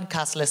your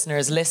podcast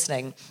listeners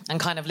listening and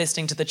kind of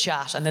listening to the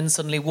chat and then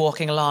suddenly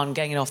walking along,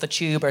 getting off the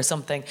tube or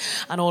something,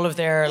 and all of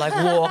their like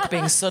walk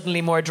being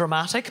suddenly more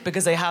dramatic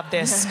because they have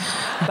this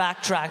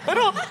backtrack.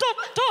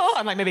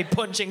 I'm like maybe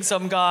punching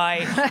some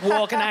guy,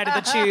 walking out of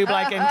the tube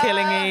like in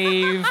Killing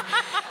Eve.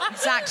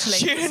 Exactly.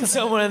 Shooting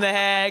someone in the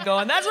head,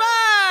 going, that's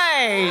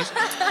right!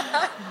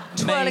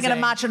 Twirling an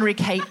imaginary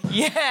cape.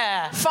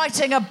 Yeah.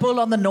 Fighting a bull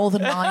on the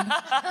Northern Line.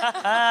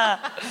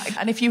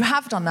 And if you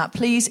have done that,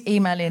 please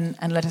email in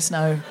and let us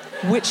know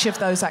which of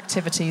those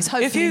activities,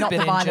 hopefully If you've not been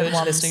the violent into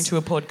ones. listening to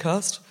a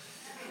podcast.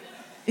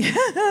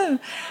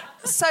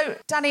 So,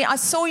 Danny, I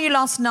saw you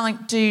last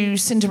night do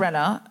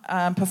Cinderella,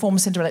 perform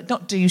Cinderella,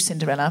 not do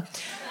Cinderella.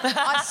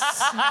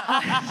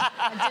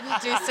 I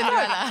didn't do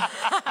Cinderella.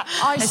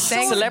 I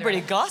saw Celebrity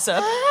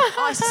gossip.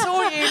 I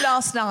saw you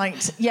last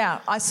night.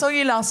 Yeah, I saw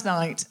you last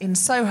night in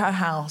Soho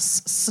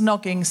House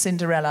snogging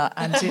Cinderella,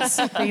 and it's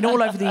been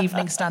all over the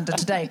Evening Standard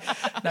today.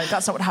 No,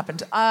 that's not what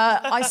happened.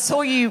 I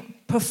saw you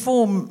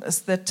perform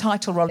as the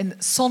title role in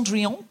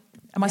Cendrillon.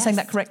 Am I saying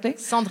that correctly?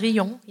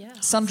 Cendrillon. Yeah.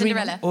 Cendrillon.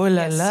 Cinderella. Oh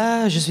là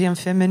là, je suis un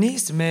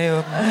féministe, mais...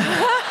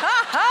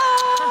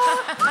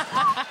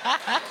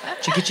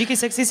 Cheeky, cheeky,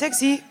 sexy,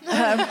 sexy.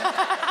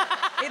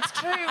 It's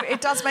true.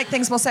 It does make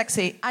things more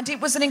sexy. And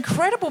it was an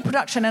incredible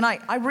production. And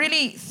I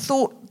really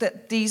thought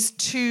that these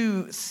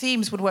two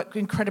themes would work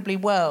incredibly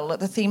well.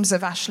 The themes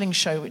of Aisling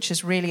Show, which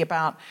is really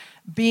about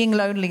being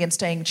lonely and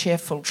staying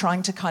cheerful,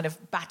 trying to kind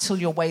of battle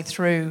your way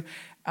through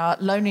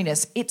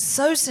loneliness. It's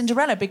so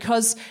Cinderella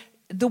because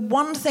the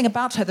one thing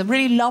about her, the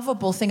really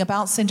lovable thing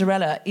about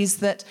Cinderella is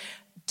that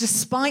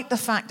despite the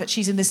fact that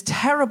she's in this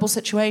terrible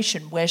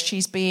situation where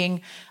she's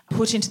being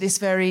put into this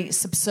very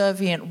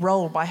subservient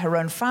role by her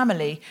own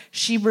family,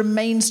 she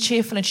remains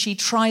cheerful and she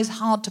tries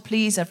hard to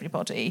please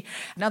everybody.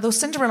 Now, the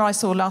Cinderella I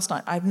saw last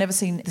night, I've never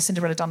seen the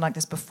Cinderella done like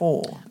this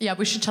before. Yeah,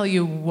 we should tell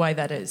you why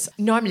that is.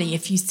 Normally,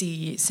 if you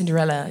see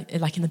Cinderella,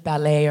 like in the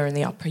ballet or in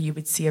the opera, you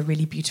would see a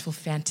really beautiful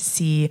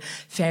fantasy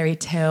fairy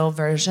tale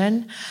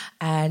version.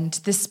 And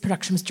this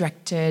production was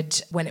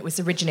directed when it was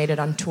originated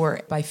on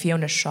tour by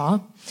Fiona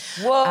Shaw.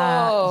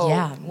 Whoa!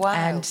 Yeah. Wow.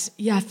 And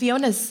yeah,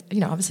 Fiona's,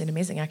 obviously an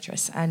amazing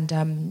actress.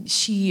 And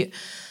she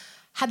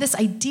had this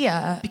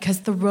idea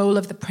because the role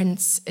of the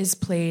prince is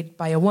played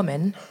by a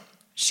woman.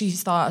 She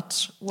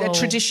thought, well, they're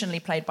traditionally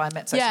played by a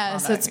mezzo yeah,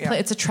 soprano. so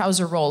it's a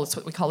trouser role. It's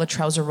what we call a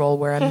trouser role,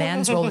 where a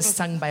man's role is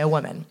sung by a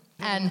woman.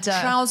 And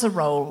trouser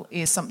role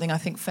is something I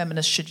think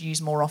feminists should use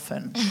more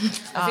often.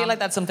 I feel like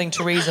that's something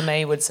Theresa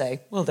May would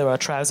say. Well, there are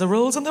trouser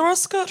rolls and there are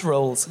skirt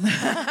rolls.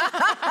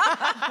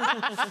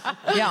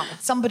 Yeah.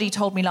 Somebody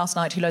told me last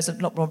night, who knows a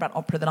lot more about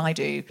opera than I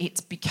do,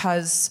 it's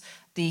because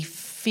the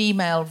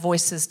female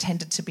voices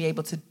tended to be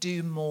able to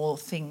do more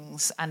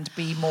things and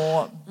be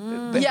more...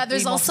 Yeah,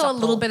 there's also a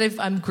little bit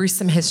of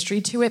gruesome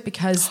history to it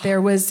because there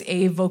was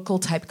a vocal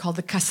type called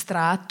the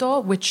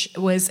castrato, which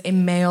was a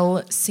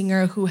male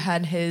singer who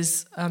had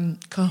his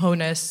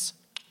cojones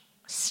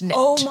snipped.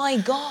 Oh my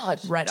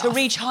God. Right to off.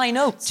 reach high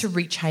notes. To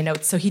reach high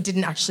notes. So he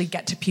didn't actually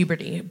get to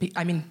puberty.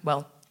 I mean,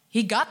 well,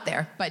 he got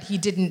there, but he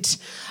didn't...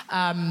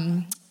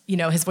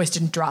 his voice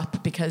didn't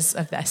drop because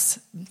of this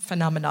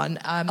phenomenon.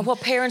 Well,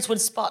 parents would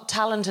spot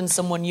talent in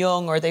someone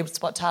young, or they would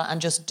spot talent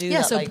and just do that.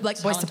 Yeah, so like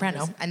voice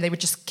soprano, and they would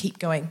just keep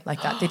going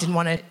like that. They didn't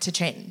want it to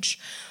change.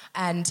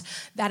 And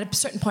at a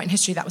certain point in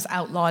history, that was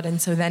outlawed,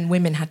 and so then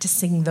women had to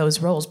sing those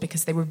roles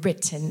because they were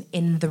written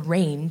in the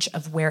range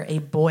of where a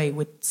boy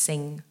would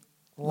sing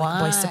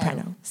like voice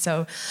soprano.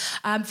 So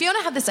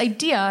Fiona had this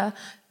idea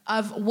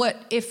of what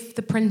if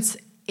the prince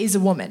is a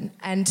woman.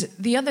 And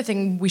the other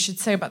thing we should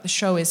say about the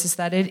show is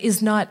that it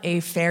is not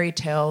a fairy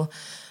tale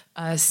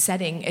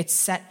setting. It's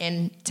set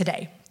in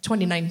today,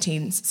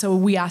 2019. So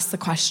we asked the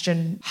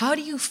question, how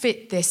do you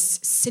fit this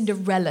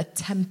Cinderella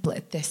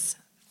template, this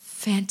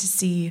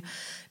fantasy,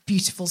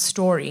 beautiful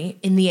story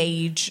in the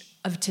age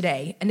of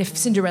today? And if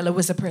Cinderella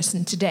was a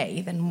person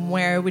today, then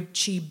where would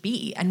she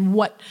be? And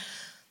what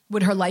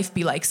would her life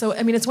be like? So,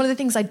 I mean, it's one of the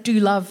things I do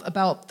love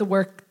about the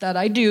work that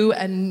I do,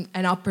 and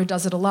opera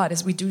does it a lot,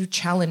 is we do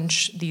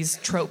challenge these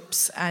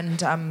tropes.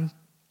 And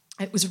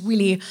it was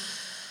really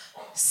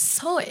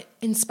so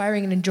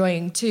inspiring and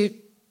enjoying to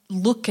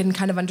look and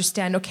kind of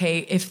understand, okay,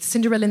 if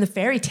Cinderella in the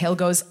fairy tale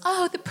goes,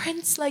 oh, the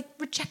prince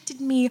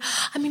rejected me,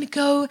 I'm going to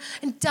go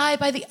and die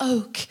by the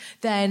oak,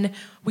 then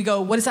we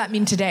go, what does that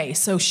mean today?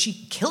 So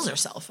she kills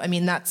herself. I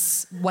mean,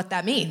 that's what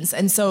that means.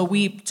 And so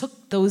we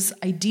took those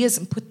ideas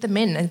and put them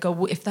in and go,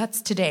 well, if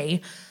that's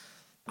today,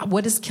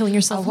 what does killing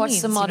yourself What's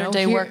means, the modern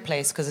day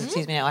workplace? Because,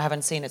 excuse me, I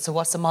haven't seen it. So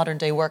what's the modern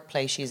day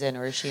workplace she's in,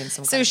 or is she in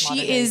some kind of modern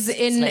day she is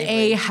in slavery?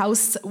 a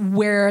house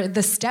where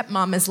the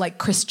stepmom is like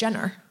Kris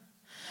Jenner.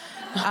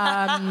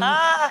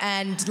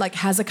 And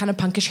has a kind of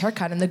punkish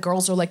haircut, and the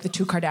girls are like the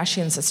two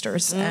Kardashian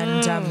sisters,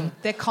 and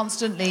they're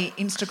constantly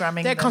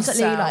Instagramming. they're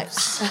constantly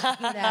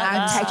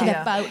taking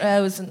Yeah.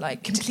 photos and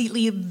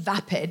completely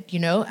vapid,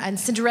 And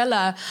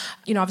Cinderella,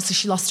 obviously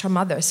she lost her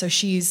mother, so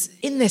she's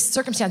in this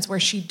circumstance where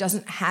she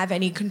doesn't have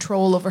any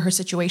control over her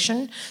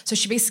situation. So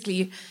she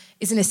basically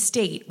is in a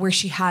state where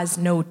she has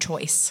no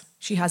choice.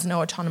 She has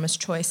no autonomous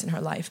choice in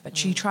her life, but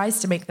she tries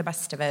to make the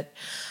best of it.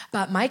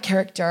 But my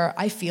character,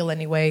 I feel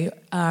anyway,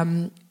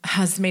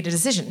 has made a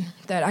decision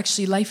that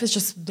actually life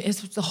is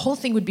the whole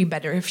thing would be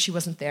better if she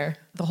wasn't there.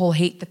 The whole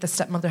hate that the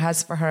stepmother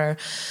has for her,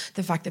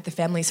 the fact that the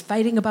family's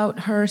fighting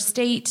about her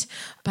state,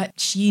 but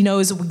she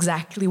knows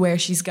exactly where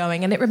she's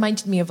going. And it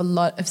reminded me of a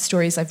lot of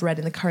stories I've read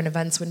in the current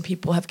events when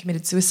people have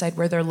committed suicide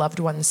where their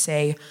loved ones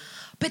say,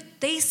 but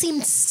they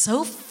seemed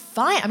so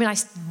fine. I mean,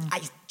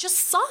 I just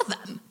saw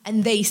them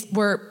and they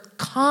were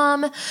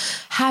calm,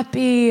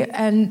 happy,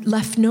 and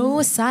left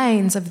no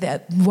signs of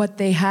what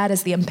they had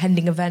as the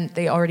impending event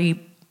they already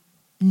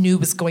knew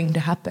was going to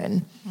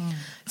happen.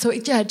 So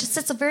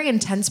it's a very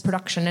intense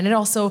production, and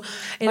what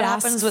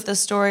happens with the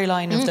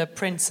storyline of the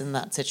prince in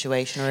that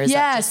situation, or is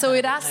that just so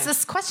it asks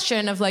this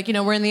question of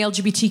we're in the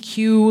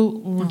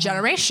LGBTQ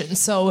generation,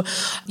 so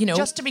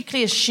just to be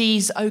clear,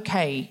 she's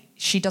okay.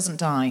 she doesn't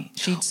die.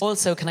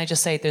 Also, can I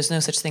just say, there's no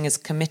such thing as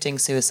committing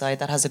suicide.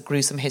 That has a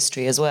gruesome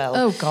history as well.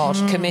 Oh, God.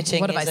 Committing.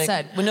 What have I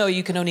said? Well, no,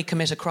 you can only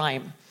commit a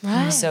crime.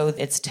 Right. So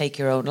it's take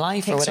your own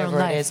life or Takes your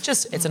whatever own it life. is.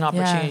 Just it's an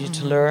opportunity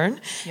to learn.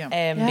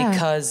 Yeah.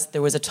 Because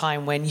there was a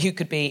time when you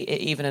could be,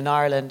 even in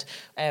Ireland,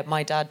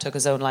 my dad took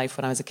his own life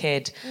when I was a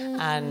kid.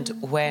 And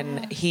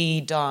when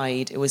he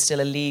died, it was still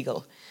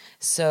illegal.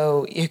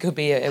 So it could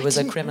be, it was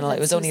a criminal, it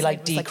was only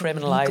like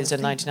decriminalised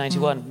in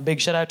 1991. Big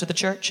shout out to the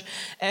church.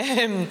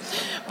 That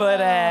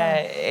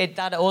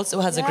also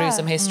has a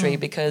gruesome history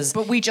because...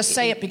 But we just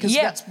say it because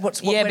that's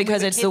what's... Yeah,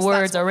 because it's the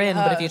words are in,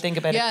 but if you think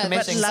about it,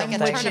 committing language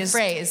something... Turn a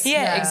phrase.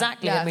 Yeah,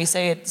 exactly. And we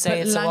say it so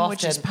language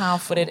often. is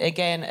powerful. But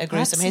again, a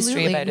gruesome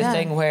history about a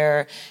thing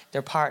where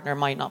their partner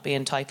might not be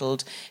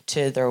entitled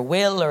to their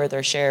will or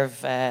their share of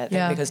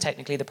thing because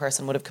technically the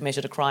person would have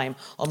committed a crime,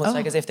 almost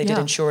like as if they did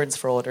insurance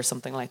fraud or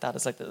something like that.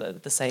 It's like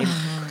the same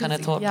kind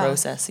of thought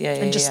process.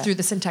 And just through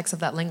the syntax of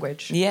that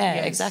language. Yeah,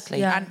 exactly.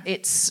 Yeah. And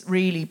it's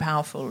really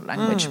powerful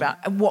language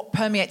about what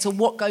permeates or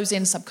what goes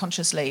in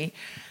subconsciously.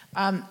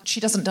 She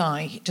doesn't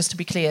die, just to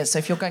be clear. So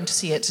if you're going to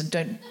see it, and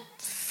don't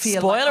feel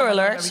Spoiler like,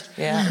 alert.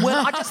 Yeah.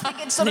 Well, I just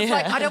think it's sort of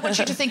like, I don't want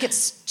you to think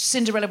it's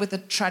Cinderella with a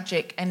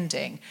tragic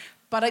ending.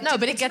 But it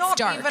gets not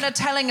dark. Even a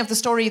telling of the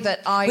story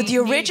that I. But the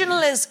original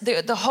is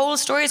the whole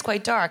story is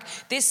quite dark.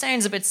 This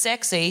sounds a bit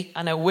sexy,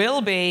 and it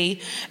will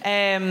be.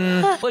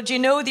 But you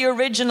know the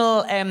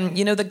original,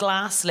 the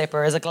glass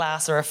slipper is a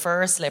glass or a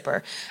fur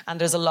slipper,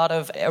 and there's a lot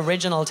of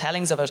original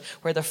tellings of it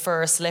where the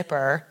fur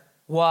slipper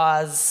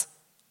was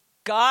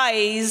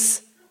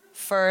guy's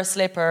fur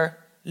slipper,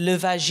 le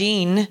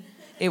vagine.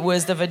 It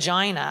was the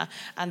vagina,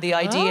 and the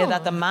idea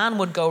that the man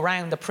would go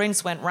round, the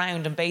prince went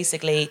round and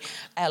basically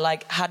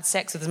had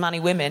sex with as many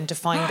women to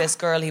find this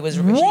girl he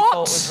thought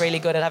was really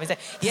good at having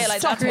sex. Yeah,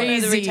 that's one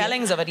of the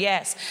retellings of it,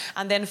 yes.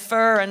 And then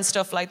fur and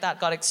stuff like that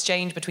got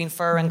exchanged between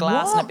fur and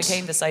glass, and it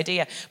became this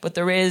idea. But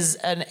there is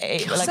a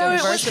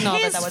version of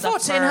it that was a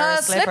fur in her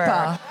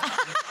slipper.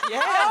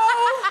 Yeah.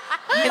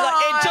 It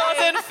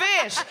doesn't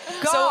fit.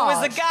 So it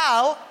was the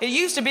gal. It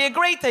used to be a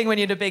great thing when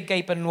you had a big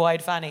gaping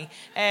wide fanny,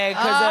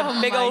 because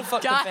a big old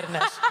foot could fit in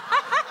it.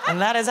 And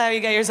that is how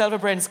you get yourself a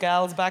prince,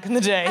 gals, back in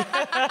the day.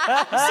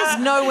 This is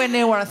nowhere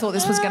near where I thought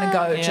this was going to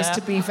go. Just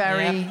to be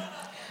very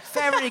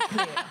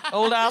clear.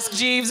 Old Ask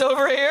Jeeves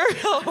over here,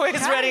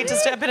 always ready to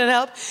step in and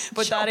help.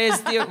 But that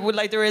is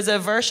there is a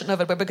version of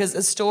it, but because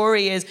the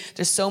story is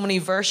there's so many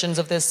versions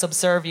of this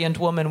subservient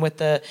woman with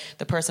the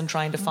person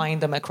trying to find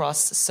them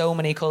across so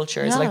many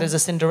cultures. Like there's a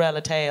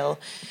Cinderella tale,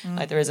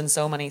 like there is in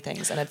so many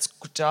things, and it's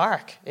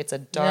dark. It's a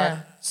dark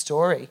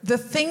story. The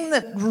thing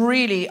that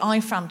really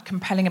I found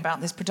compelling about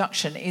this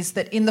production is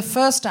that in the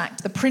first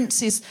act, the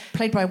prince is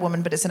played by a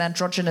woman, but it's an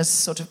androgynous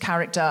sort of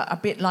character, a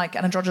bit like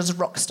an androgynous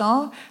rock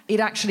star. It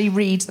actually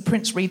the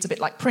prince reads a bit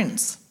like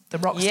Prince, the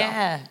rock star.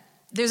 Yeah.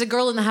 There's a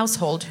girl in the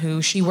household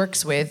who she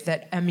works with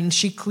that,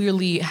 she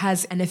clearly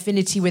has an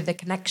affinity with, a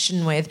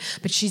connection with,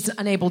 but she's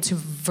unable to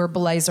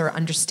verbalize or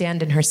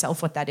understand in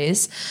herself what that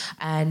is.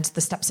 And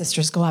the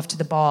stepsisters go off to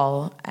the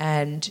ball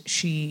and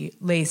she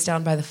lays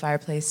down by the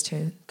fireplace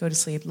to go to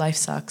sleep. Life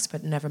sucks,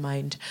 but never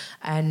mind.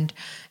 And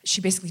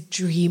she basically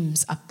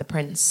dreams up the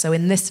prince. So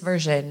in this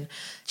version,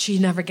 she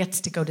never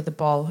gets to go to the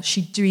ball.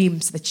 She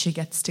dreams that she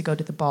gets to go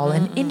to the ball.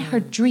 And in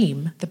her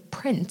dream, the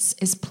prince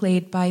is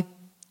played by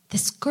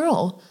this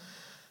girl.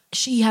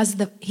 He has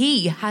the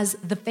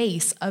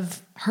face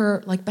of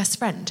her best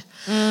friend.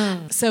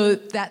 So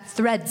that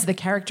threads the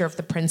character of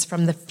the prince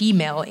from the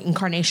female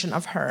incarnation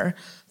of her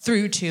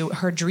through to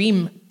her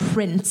dream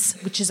prince,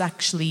 which is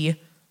actually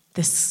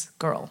this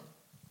girl.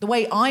 The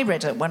way I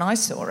read it when I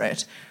saw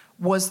it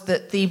was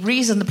that the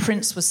reason the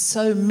prince was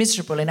so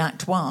miserable in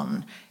Act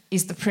 1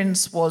 is the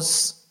prince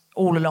was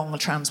all along a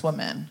trans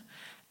woman.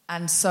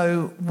 And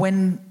so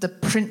when the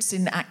prince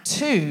in Act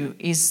 2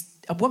 is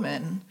a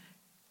woman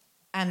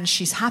and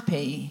she's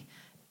happy,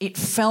 it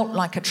felt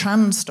like a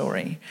trans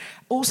story.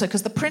 Also,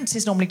 because the prince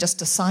is normally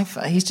just a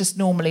cipher. He's just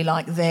normally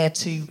there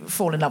to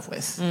fall in love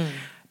with.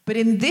 But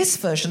in this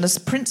version,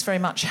 the prince very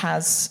much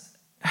has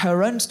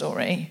her own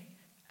story,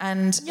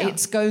 and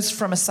it goes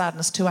from a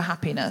sadness to a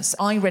happiness.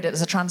 I read it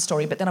as a trans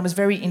story, but then I was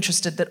very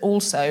interested that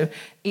also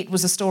it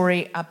was a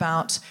story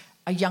about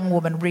a young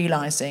woman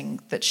realising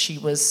that she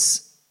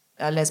was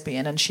a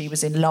lesbian and she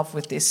was in love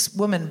with this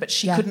woman, but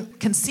she couldn't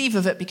conceive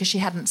of it because she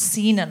hadn't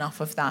seen enough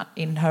of that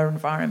in her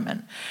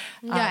environment.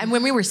 And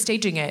when we were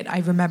staging it, I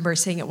remember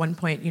saying at one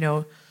point,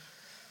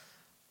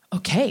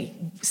 okay,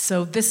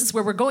 so this is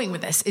where we're going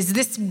with this. Is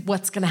this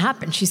what's going to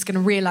happen? She's going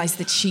to realize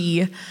that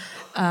she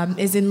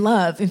is in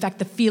love. In fact,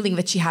 the feeling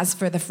that she has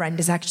for the friend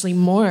is actually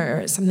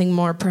something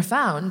more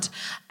profound.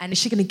 And is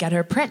she going to get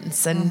her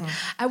prince? And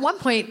at one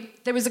point,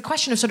 there was a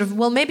question of sort of,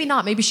 well, maybe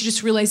not. Maybe she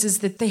just realizes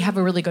that they have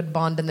a really good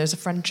bond and there's a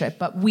friendship.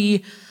 But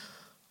we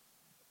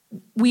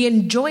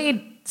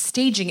enjoyed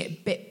staging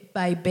it bit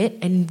by bit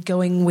and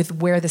going with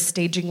where the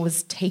staging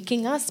was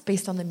taking us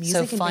based on the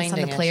music and based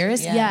on the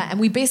players. Yeah, and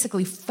we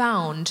basically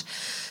found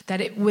that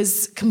it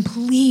was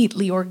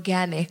completely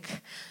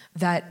organic,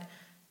 that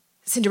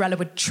Cinderella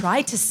would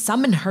try to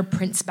summon her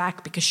prince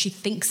back because she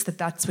thinks that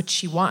that's what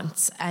she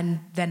wants, and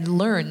then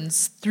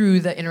learns through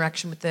the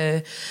interaction with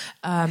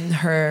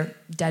her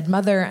dead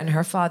mother and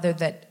her father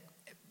that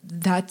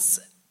that's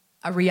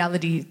a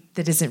reality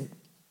that isn't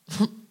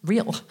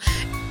real.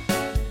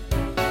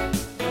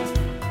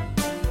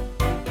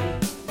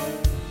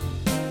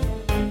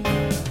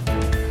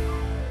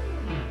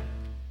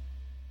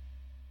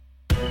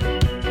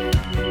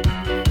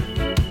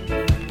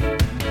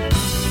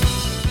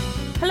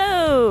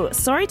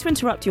 Sorry to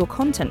interrupt your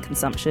content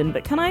consumption,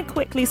 but can I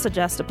quickly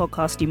suggest a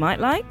podcast you might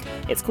like?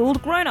 It's called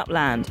Grown Up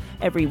Land.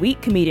 Every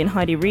week, comedian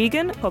Heidi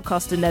Regan,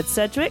 podcaster Ned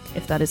Sedgwick,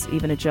 if that is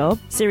even a job,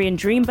 Syrian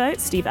Dreamboat,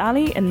 Steve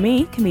Alley, and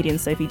me, comedian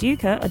Sophie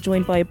Duker, are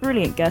joined by a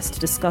brilliant guest to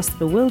discuss the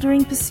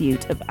bewildering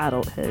pursuit of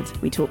adulthood.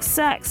 We talk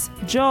sex,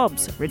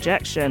 jobs,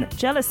 rejection,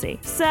 jealousy,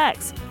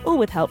 sex, all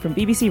with help from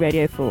BBC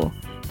Radio 4.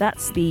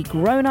 That's the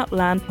Grown Up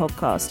Land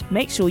podcast.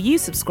 Make sure you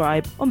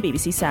subscribe on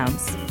BBC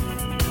Sounds.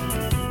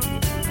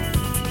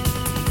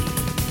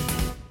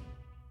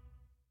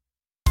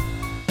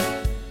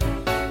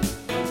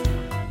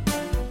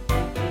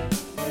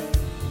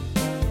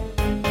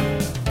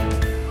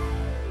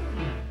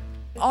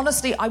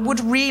 Honestly, I would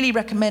really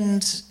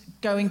recommend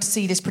going to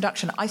see this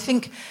production. I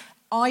think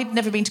I'd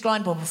never been to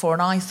Glyndebourne before,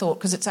 and I thought,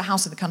 because it's a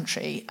house in the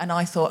country, and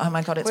I thought, oh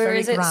my God, it's Where very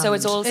is it? grand. So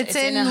it's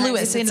in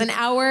Lewis. It's an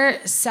hour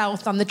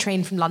south on the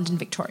train from London,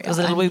 Victoria. There's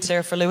a little whoop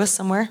there for Lewis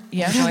somewhere.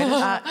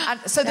 Yeah. And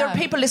so there are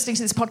people listening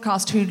to this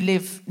podcast who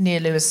live near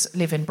Lewis,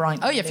 live in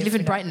Brighton. Oh yeah, if you live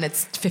in Brighton,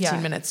 it's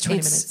 15 minutes, 20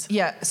 minutes.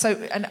 Yeah, so,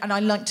 and I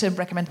like to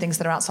recommend things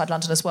that are outside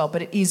London as well,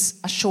 but it is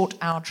a short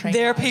hour train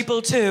They're ride.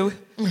 people too.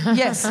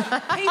 Yes.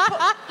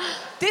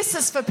 This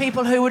is for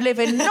people who would live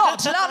in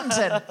not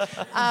London.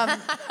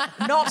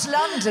 Not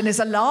London is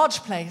a large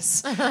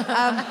place. But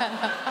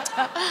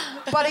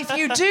if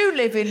you do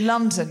live in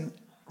London,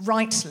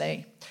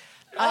 rightly,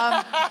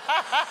 then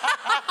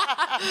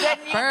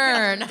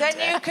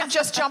you can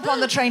just jump on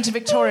the train to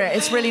Victoria.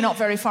 It's really not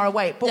very far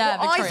away. But what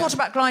I thought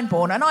about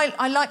Glyndebourne, and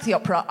I like the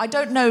opera, I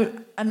don't know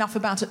enough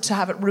about it to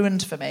have it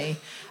ruined for me.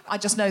 I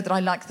just know that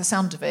I like the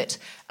sound of it,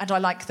 and I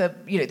like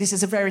this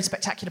is a very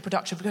spectacular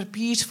production. We've got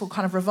beautiful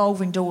kind of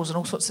revolving doors and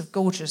all sorts of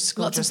gorgeous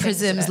lots of things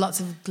prisms, lots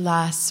of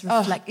glass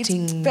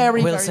reflecting. It's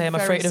very, We'll very, say I'm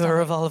very afraid of a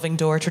revolving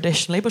door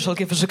traditionally, but I'll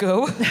give it a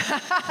go.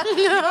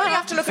 You only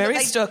have to look very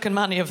at stuck in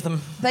many of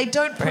them. They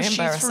don't Very push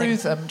you embarrassing. through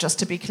them, just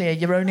to be clear.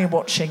 You're only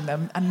watching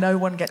them, and no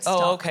one gets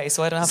stuck. Oh, okay,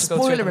 so I don't have to go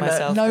Spoiler through them alert,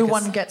 myself. no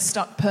because- one gets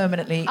stuck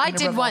permanently. I in a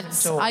did revolving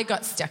once. door. I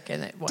got stuck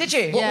in it once. Did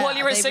you? Yeah, While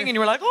you were they singing,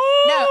 you were like, oh!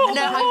 No,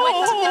 I went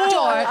to the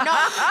door. No,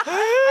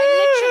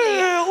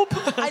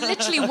 I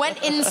literally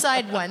went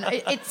inside one.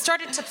 It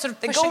started to sort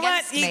of push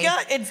against me.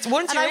 It's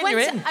once you're in, you're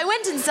in. I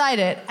went inside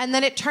it, and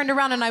then it turned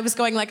around, and I was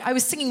going I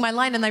was singing my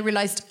line, and I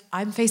realized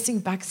I'm facing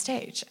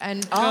backstage,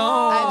 and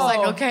I was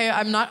like, okay,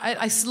 I'm not.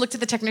 I looked at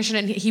the technician,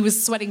 and he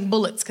was sweating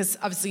bullets because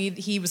obviously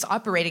he was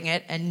operating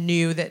it and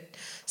knew that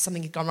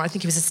something had gone wrong. I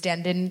think he was a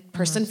stand-in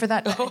person for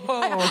that.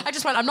 I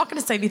just went, I'm not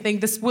going to say anything.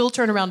 This will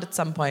turn around at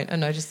some point,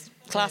 and I just.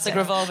 Classic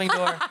revolving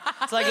door.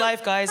 It's like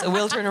life, guys. It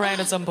will turn around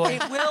at some point.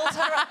 It will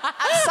turn around.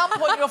 At some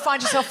point, you'll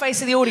find yourself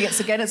facing the audience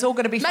again. It's all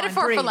going to be fine.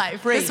 Metaphor for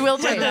life. This will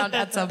turn around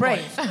at some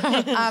point.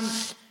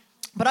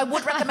 But I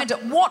would recommend it.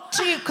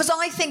 Because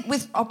I think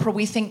with opera,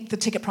 we think the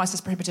ticket price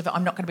is prohibitive.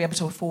 I'm not going to be able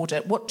to afford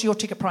it. What do your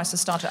ticket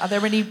prices start at? Are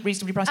there any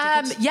reasonably priced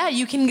tickets? Yeah,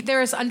 you can.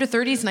 There's under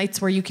 30s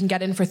nights where you can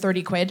get in for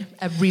 30 quid.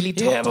 A really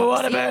top. Yeah, but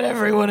what about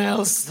everyone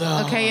else,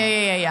 though?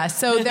 Okay, yeah.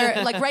 So there,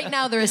 right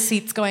now, there are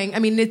seats going. I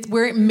mean,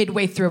 we're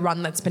midway through a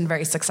run that's been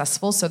very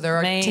successful. So there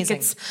are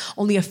tickets,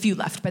 only a few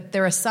left, but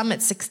there are some at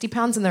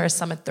 £60 and there are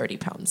some at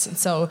 £30. And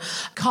so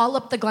call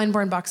up the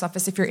Glyndebourne box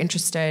office if you're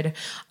interested.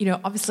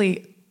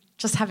 Obviously,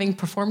 just having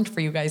performed for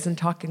you guys and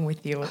talking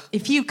with you.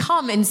 If you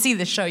come and see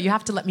the show, you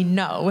have to let me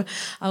know.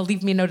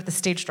 Leave me a note at the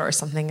stage door or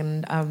something,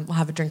 and we'll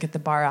have a drink at the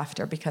bar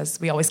after, because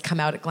we always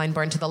come out at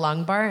Glyndebourne to the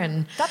Long Bar,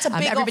 and that's a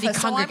big everybody offer.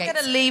 congregates. So I'm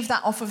going to leave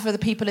that offer for the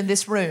people in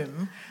this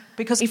room,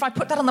 because if I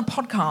put that on the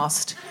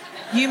podcast,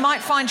 you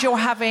might find you're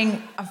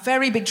having a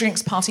very big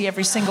drinks party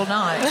every single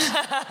night.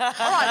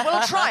 All right,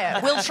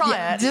 we'll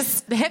try it.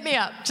 Just hit me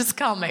up. Just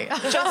call me.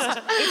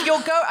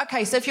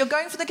 If you're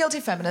going for the Guilty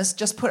Feminist,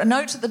 just put a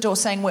note at the door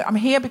saying, I'm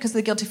here because of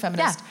the Guilty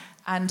Feminist,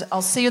 and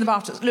I'll see you in the bar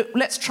afterwards. Look,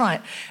 let's try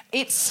it.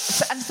 And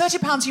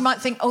 £30, you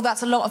might think,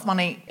 that's a lot of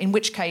money, in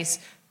which case,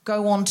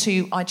 go on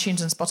to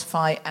iTunes and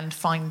Spotify and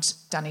find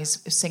Danny's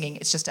singing.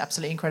 It's just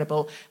absolutely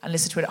incredible, and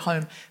listen to it at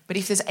home. But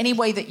if there's any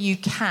way that you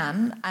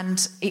can,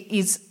 and it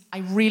is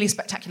a really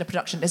spectacular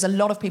production, there's a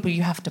lot of people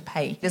you have to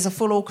pay. There's a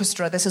full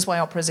orchestra. This is why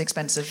opera is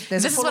expensive.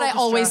 This is what I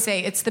always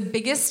say. It's the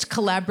biggest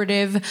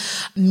collaborative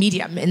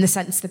medium, in the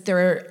sense that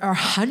there are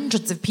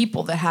hundreds of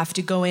people that have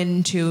to go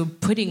into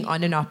putting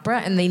on an opera,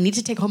 and they need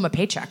to take home a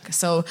paycheck.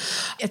 So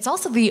it's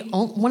also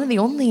one of the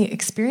only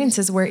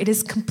experiences where it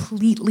is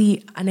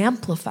completely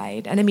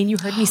unamplified. And I mean, you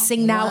heard me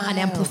sing now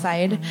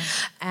unamplified.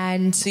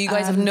 And so you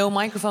guys have no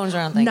microphones or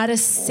anything? Not a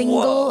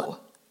single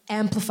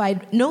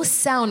amplified. No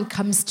sound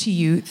comes to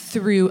you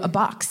through a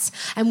box.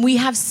 And we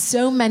have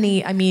so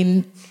many, I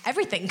mean,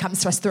 everything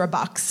comes to us through a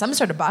box, some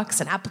sort of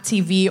box, an Apple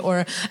TV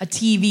or a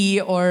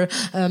TV or,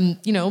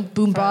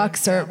 boom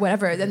box or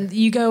whatever. Then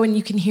you go and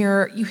you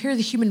hear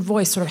the human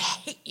voice sort of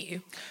hit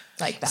you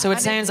like that. So it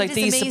sounds like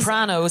these amazing.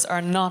 Sopranos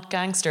are not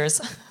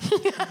gangsters.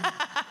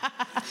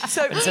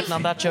 So Been sitting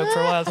on that joke for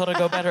a while. Thought I'd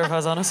go better if I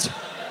was honest.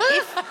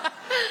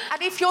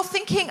 And if you're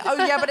thinking, oh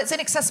yeah, but it's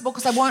inaccessible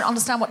because I won't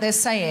understand what they're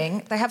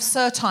saying, they have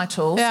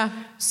surtitles. Yeah.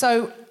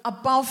 So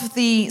above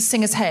the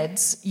singers'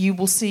 heads, you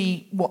will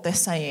see what they're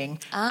saying.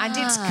 And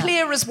it's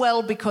clear as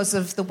well because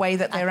of the way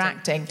that they're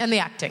acting. And the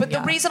acting, But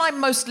the reason I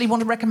mostly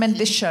want to recommend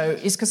this show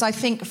is because I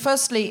think,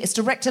 firstly, it's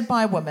directed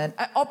by a woman.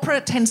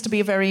 Opera tends to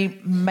be a very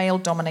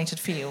male-dominated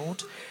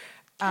field.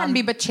 Can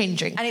be, but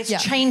changing. And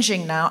it's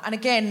changing now. And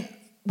again,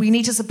 we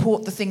need to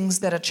support the things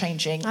that are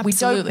changing.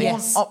 Absolutely, we don't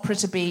want opera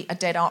to be a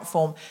dead art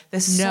form.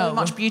 There's so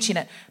much beauty in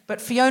it.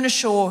 But Fiona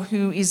Shaw,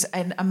 who is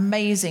an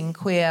amazing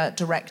queer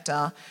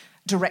director,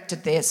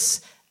 directed this.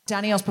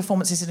 Danielle's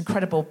performance is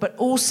incredible, but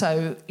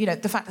also,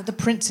 the fact that the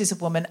prince is a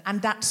woman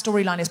and that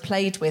storyline is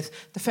played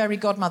with. The fairy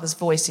godmother's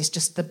voice is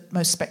just the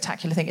most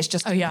spectacular thing. It's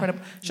just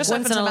incredible. Just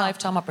once in a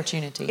lifetime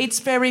opportunity. It's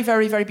very,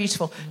 very, very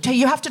beautiful.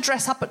 You have to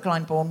dress up at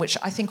Glyndebourne, which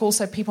I think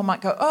also people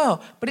might go,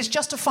 oh, but it's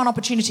just a fun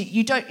opportunity.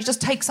 You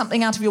just take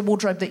something out of your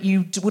wardrobe that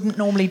you wouldn't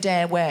normally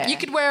dare wear. You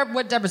could wear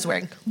what Deborah's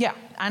wearing. Yeah,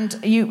 and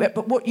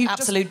but what you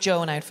Absolute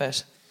Joan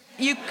outfit.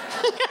 You.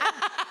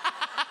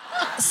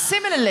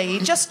 Similarly,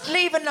 just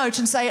leave a note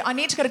and say, I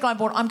need to go to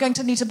Glyndebourne. I'm going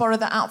to need to borrow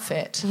that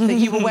outfit that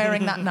you were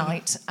wearing that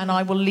night, and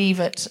I will leave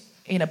it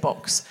in a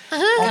box.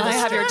 Can I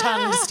have your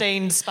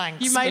tan-stained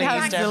Spanx? You might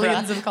have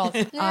millions of calls.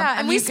 Yeah,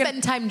 and we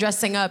spend time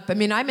dressing up. I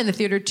mean, I'm in the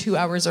theatre 2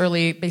 hours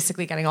early,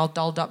 basically getting all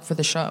dolled up for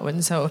the show,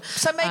 and so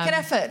make an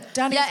effort.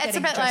 Danny's it's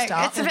a bit like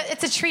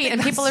it's a treat,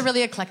 and people are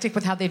really eclectic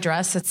with how they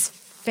dress. It's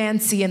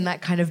fancy in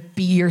that kind of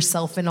be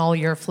yourself in all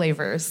your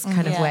flavors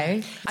kind of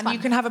way. And you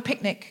can have a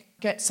picnic.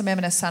 Get some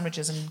M&S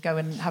sandwiches and go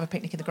and have a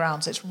picnic in the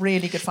grounds. It's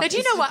really good fun. Now, do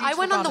you know what? I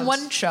went on the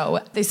one show.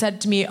 They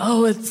said to me,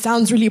 oh, it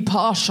sounds really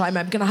posh. I'm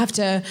going to have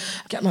to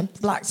get my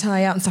black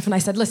tie out and stuff. And I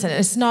said, listen,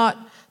 it's not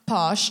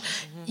posh.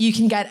 You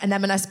can get an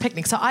M&S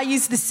picnic. So I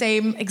used the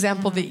same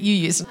example that you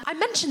used. I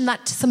mentioned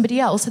that to somebody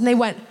else and they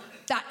went,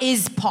 that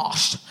is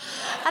posh.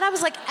 And I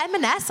was like,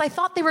 M&S? I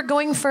thought they were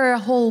going for a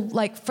whole,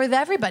 for the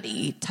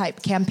everybody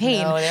type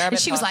campaign. No, they're a bit and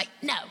she was posh. like,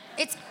 no,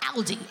 it's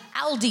Aldi.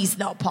 Aldi's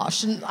not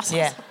posh. And I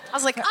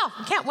was like, oh,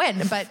 I can't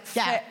win. But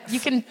yeah, you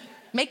can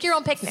make your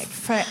own picnic.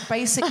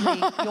 Basically,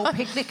 your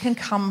picnic can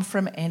come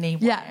from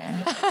anywhere.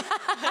 Yeah.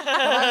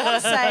 I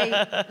want to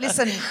say,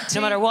 listen.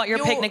 No matter what your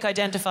picnic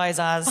identifies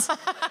as,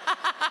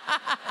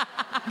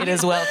 it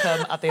is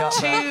welcome at the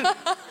opera.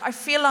 I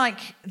feel like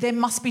there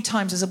must be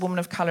times as a woman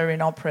of colour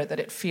in opera that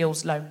it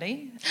feels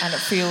lonely and it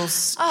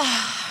feels...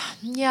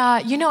 Yeah,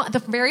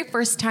 the very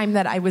first time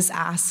that I was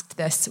asked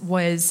this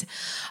was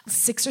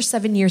 6 or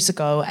 7 years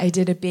ago. I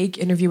did a big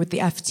interview with the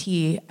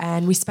FT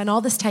and we spent all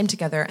this time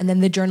together, and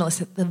then the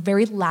journalist at the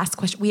very last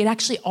question, we had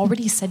actually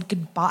already said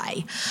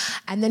goodbye,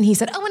 and then he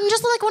said, oh, and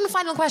just one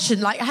final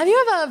question, have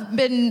you ever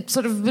been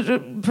sort of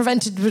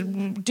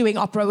prevented doing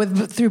opera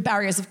through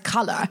barriers of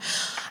colour?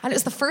 And it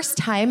was the first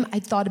time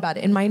I'd thought about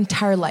it in my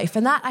entire life,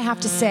 and that, I have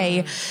to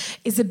say,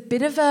 is a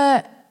bit of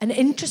an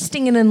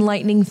interesting and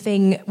enlightening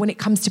thing when it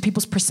comes to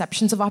people's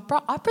perceptions of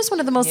opera. Opera is one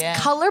of the most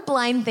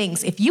colorblind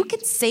things. If you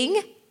can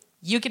sing,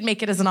 you can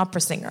make it as an opera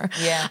singer.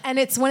 Yeah. And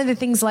it's one of the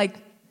things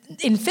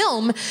in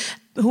film,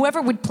 whoever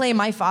would play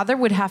my father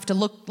would have to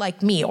look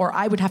like me, or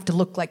I would have to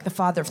look like the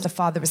father if the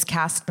father was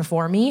cast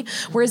before me.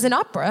 Whereas in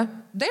opera,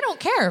 they don't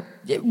care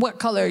what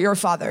color your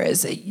father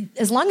is.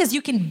 As long as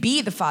you can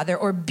be the father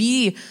or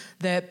be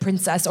the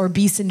princess or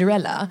be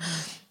Cinderella,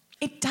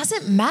 it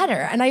doesn't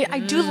matter. And I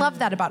do love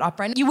that about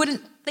opera. And you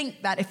wouldn't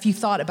think that if you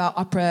thought about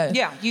opera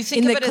you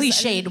think in of the it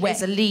cliched way.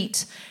 As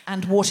elite,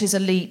 and what is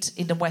elite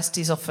in the West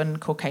is often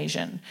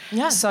Caucasian.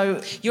 Yeah.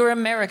 So You're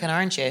American,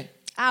 aren't you?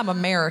 I'm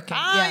American.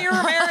 You're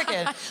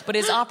American. But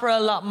is opera a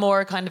lot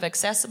more kind of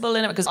accessible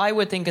in it? Because I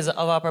would think of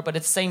opera, but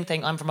it's the same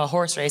thing. I'm from a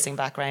horse racing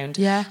background.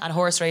 Yeah. And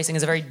horse racing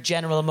is a very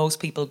general, most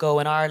people go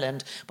in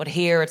Ireland. But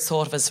here it's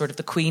thought of as sort of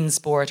the queen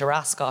sport or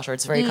ascot, or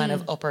it's a very kind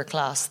of upper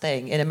class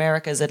thing. In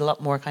America, is it a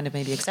lot more kind of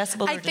maybe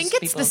accessible? I think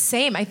it's the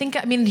same.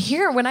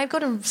 Here, when I go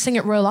to sing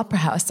at Royal Opera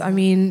House,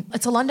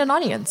 it's a London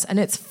audience and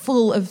it's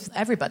full of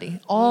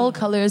everybody. All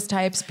colours,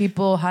 types,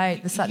 people,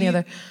 height, this, that, and the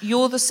other.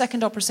 You're the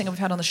second opera singer we've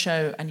had on the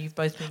show, and you've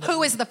both been...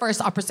 Who is the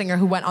first opera singer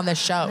who went on this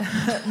show?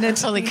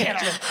 Totally kidding.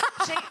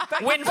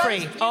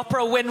 Winfrey.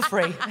 Oprah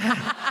Winfrey.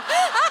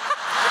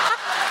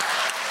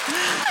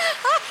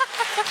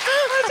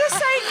 I'm just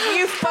saying,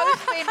 you've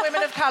both been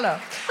women of colour.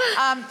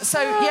 This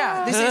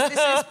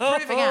is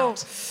proving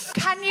out.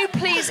 Can you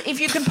please, if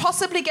you can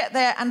possibly get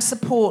there and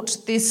support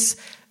this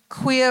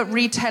queer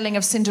retelling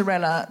of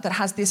Cinderella that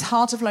has this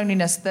heart of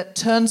loneliness that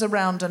turns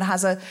around and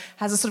has a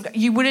sort of...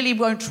 You really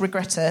won't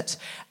regret it.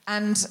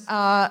 And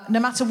no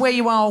matter where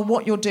you are or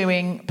what you're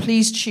doing,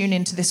 please tune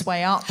into This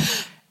Way Up.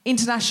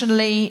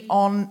 internationally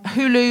on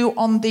Hulu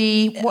on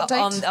the what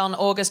date? On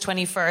August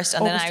 21st,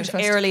 and August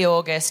then out 21st. early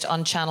August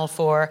on Channel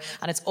 4,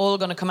 and it's all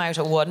going to come out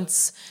at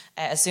once.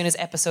 As soon as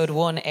episode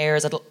 1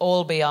 airs, it'll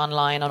all be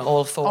online on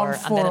all four,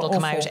 and then it'll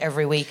come out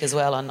every week as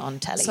well on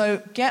telly.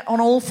 So get on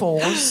all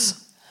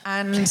fours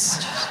and...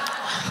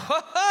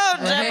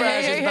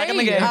 Deborah, she's back in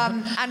the game.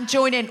 And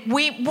join in.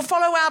 We will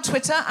follow our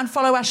Twitter and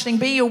follow Aisling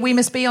B or We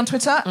Must Be on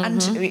Twitter,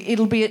 and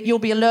you'll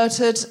be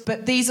alerted.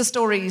 But these are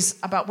stories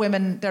about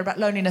women. They're about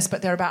loneliness,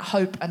 but they're about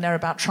hope, and they're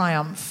about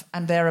triumph,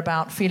 and they're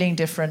about feeling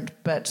different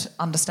but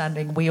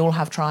understanding we all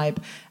have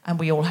tribe and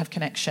we all have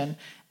connection.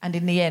 And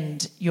in the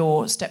end,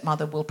 your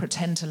stepmother will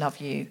pretend to love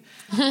you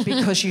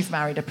because you've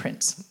married a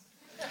prince.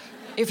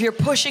 If you're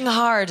pushing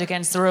hard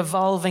against the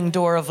revolving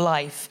door of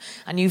life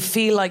and you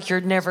feel like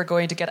you're never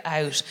going to get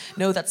out,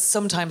 know that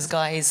sometimes,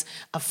 guys,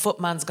 a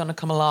footman's going to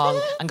come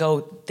along and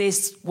go,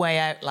 this way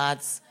out,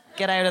 lads.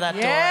 Get out of that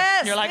door.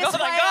 And you're like, oh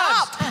my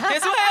God,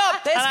 this way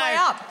up. This And way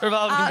out. up.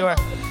 Revolving door.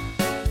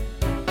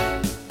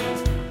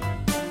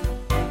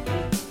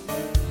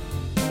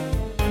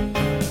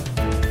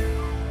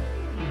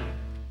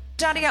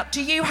 Danielle,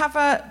 do you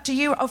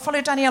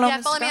follow Danielle on Instagram?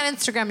 Yeah, follow me on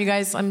Instagram, you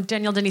guys. I'm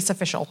Danielle Denise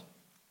Official.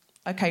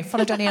 Okay,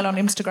 follow Danielle on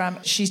Instagram.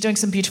 She's doing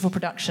some beautiful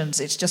productions.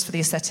 It's just for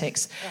the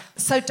aesthetics.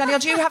 So, Danielle,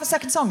 do you have a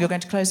second song you're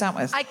going to close out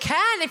with? I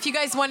can, if you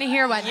guys want to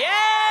hear one.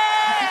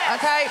 Yeah!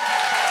 Okay.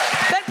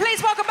 Then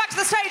please welcome back to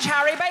the stage,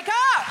 Harry Baker.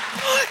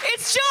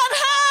 It's John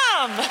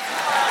Hamm!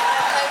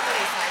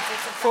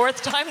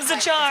 Fourth time's the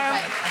charm.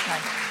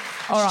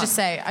 All right. Just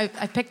say,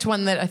 I picked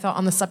one that I thought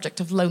on the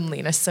subject of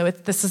loneliness, so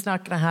this is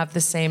not going to have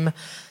the same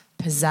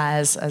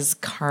pizzazz as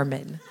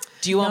Carmen.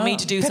 Do you want me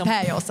to do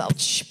Prepare yourself.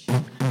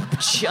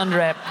 under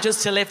it,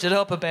 just to lift it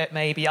up a bit,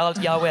 maybe? I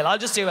will. I'll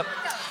just do it.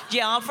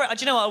 Yeah, do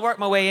you know what? I'll work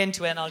my way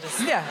into it and I'll just...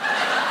 Yeah.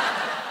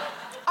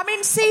 I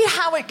mean, see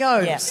how it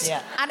goes. Yes,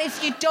 yeah. And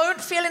if you don't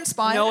feel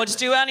inspired... No, just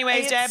do it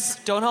anyways, Deb.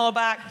 Don't hold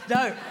back.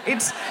 No,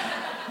 it's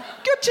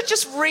good to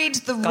just read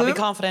the room. Gotta be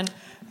confident.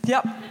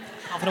 Yep.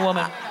 Confident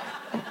woman.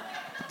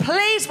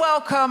 Please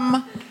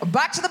welcome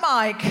back to the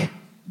mic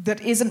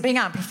that isn't being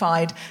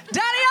amplified,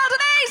 Danielle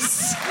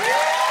Denise!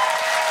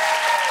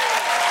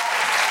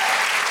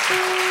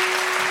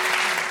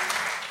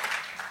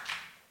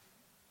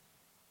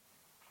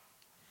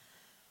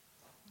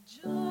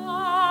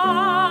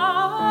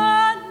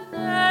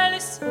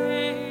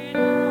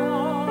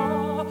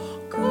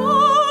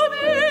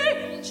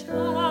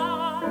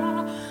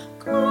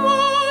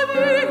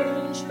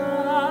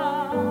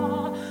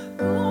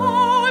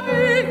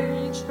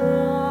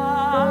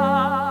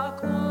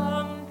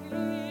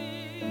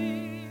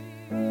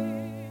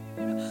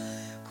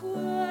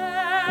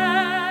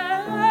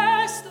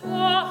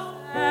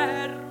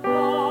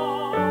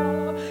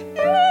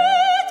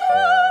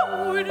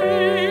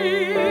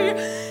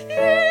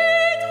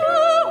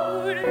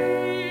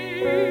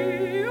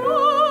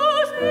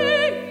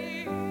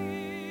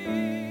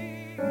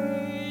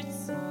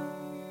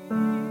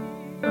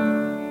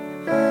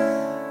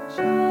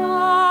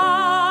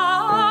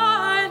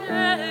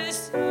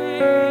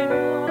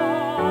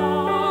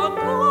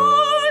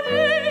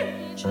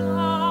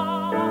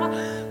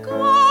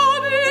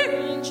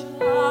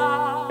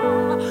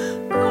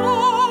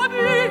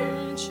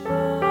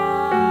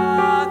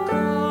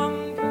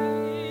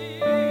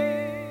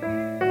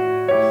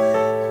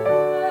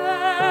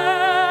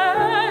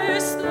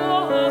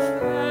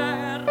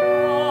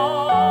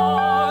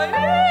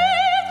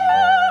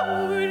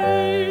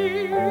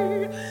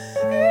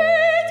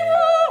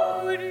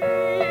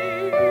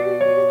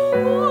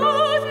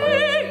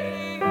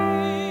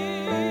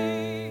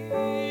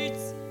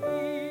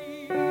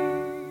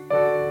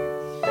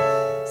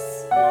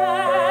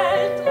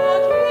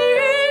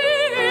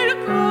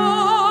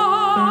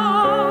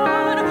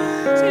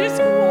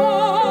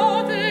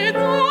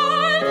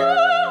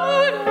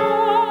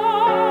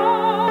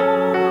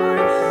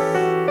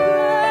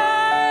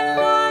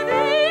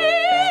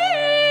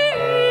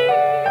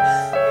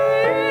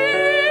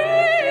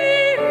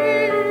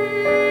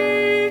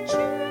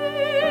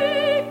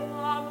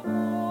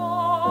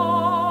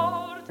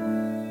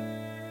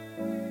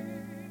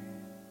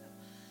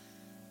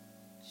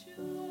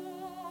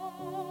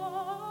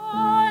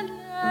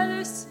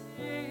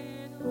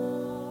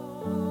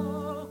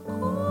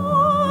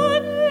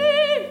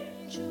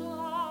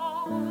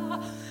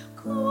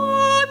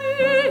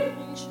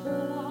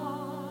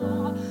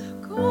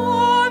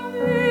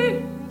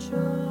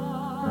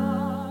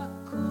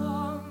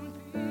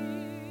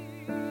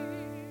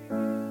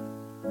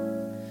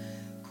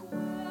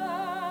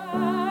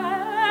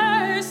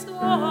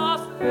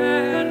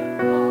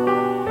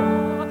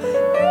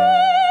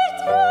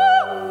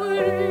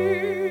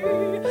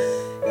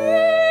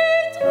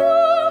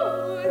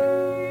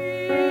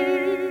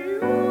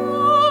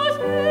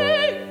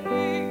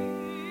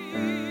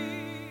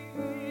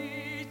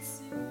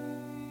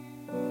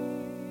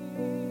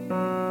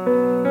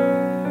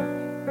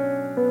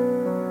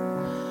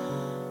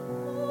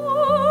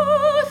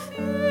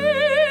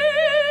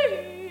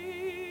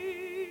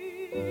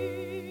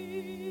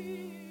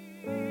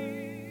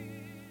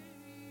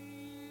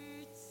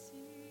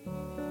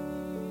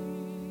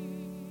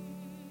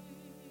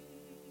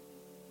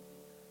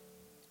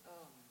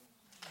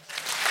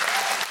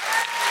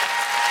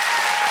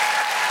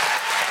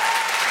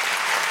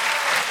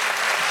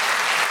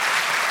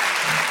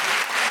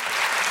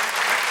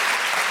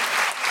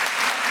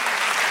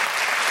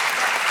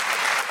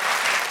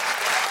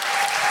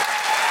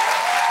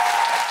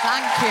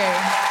 Thank you.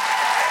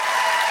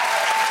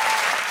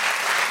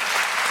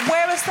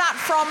 Where was that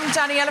from,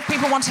 Danielle, if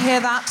people want to hear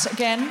that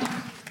again?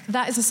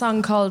 That is a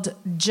song called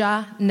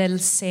Già nel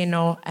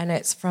seno, and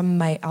it's from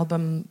my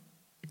album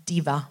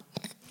Diva.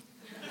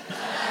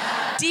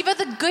 Diva,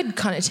 the good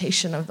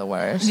connotation of the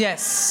word.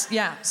 Yes,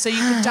 yeah. So you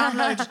can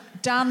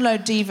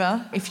download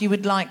Diva if you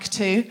would like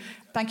to.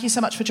 Thank you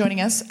so much for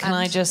joining us. Can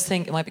I just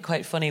think it might be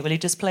quite funny? Will you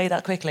just play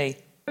that quickly?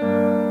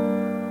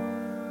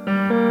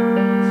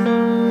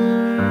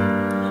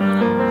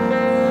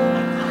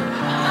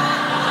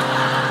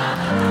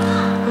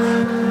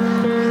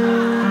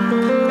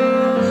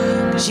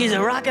 She's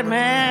a rocket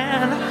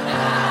man.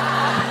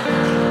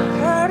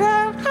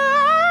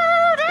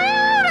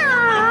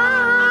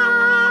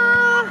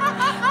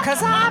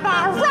 Because I'm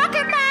a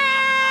rocket man.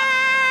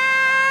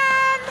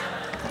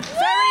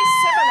 Very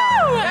similar.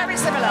 Very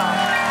similar.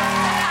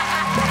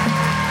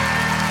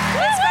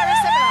 It's very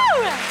similar.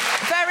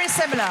 Very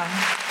similar.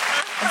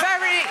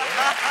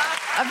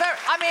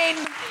 I mean,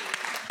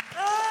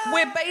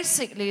 we're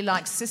basically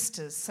like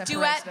sisters.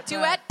 separated at birth.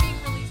 Duet.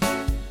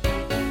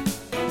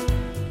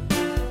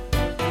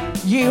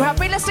 You have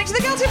been listening to The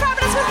Guilty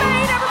Feminist with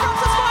me, Deborah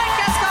Francis White,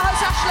 guest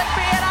co-host Ashley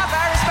B, and our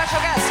very special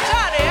guest,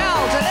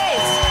 Danielle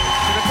Denise.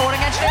 The recording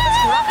engineer was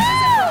Gruffy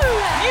Zipper.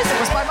 Music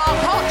was by Mark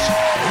Hodge.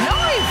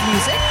 Live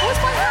music was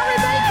by Harry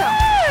Baker.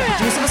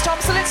 Producer was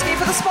Tom Salinsky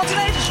for The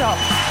Spontaneity Shop.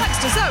 Thanks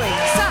to Zoe,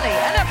 Sally,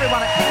 and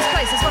everyone at King's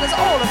Place, as well as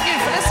all of you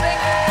for listening.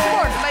 For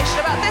more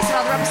information about this and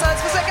other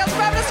episodes, visit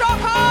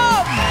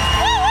guiltyfeminist.com.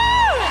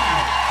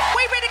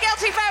 We've been The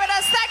Guilty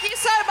Feminists. Thank you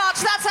so much.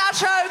 That's our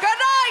show. Good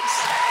night.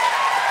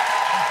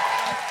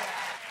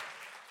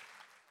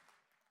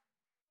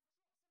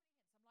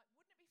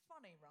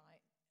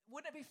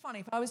 Wouldn't it be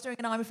funny if I was doing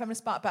an I'm a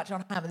Feminist about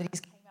John Hamm and then he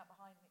just came out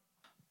behind me?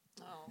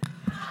 Oh.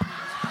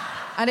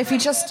 And if he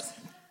just...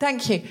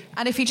 Thank you.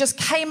 And if he just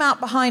came out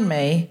behind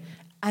me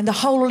and the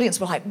whole audience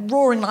were like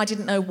roaring and I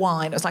didn't know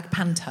why, and it was like a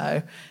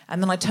panto,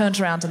 and then I turned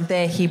around and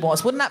there he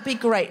was. Wouldn't that be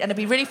great? And it'd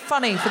be really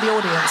funny for the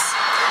audience.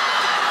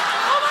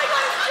 Oh my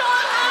God, it's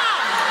John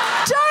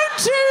Hamm! Don't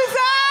do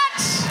that!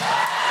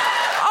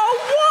 Oh,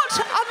 what?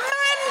 A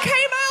man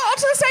came out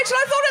onto the stage and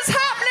I thought it's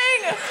happening!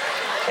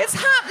 It's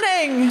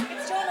happening!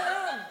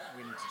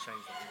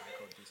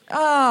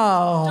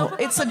 Oh,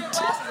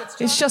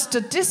 it's just a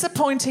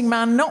disappointing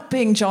man not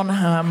being John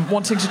Hamm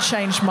wanting to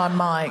change my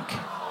mic.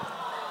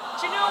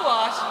 Do you know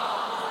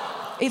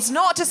what? It's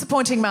not a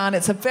disappointing man.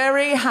 It's a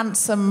very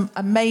handsome,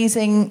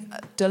 amazing,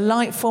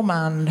 delightful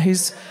man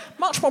who's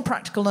much more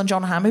practical than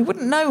John Hamm. He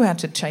wouldn't know how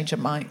to change a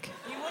mic.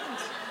 He wouldn't.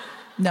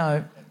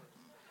 No.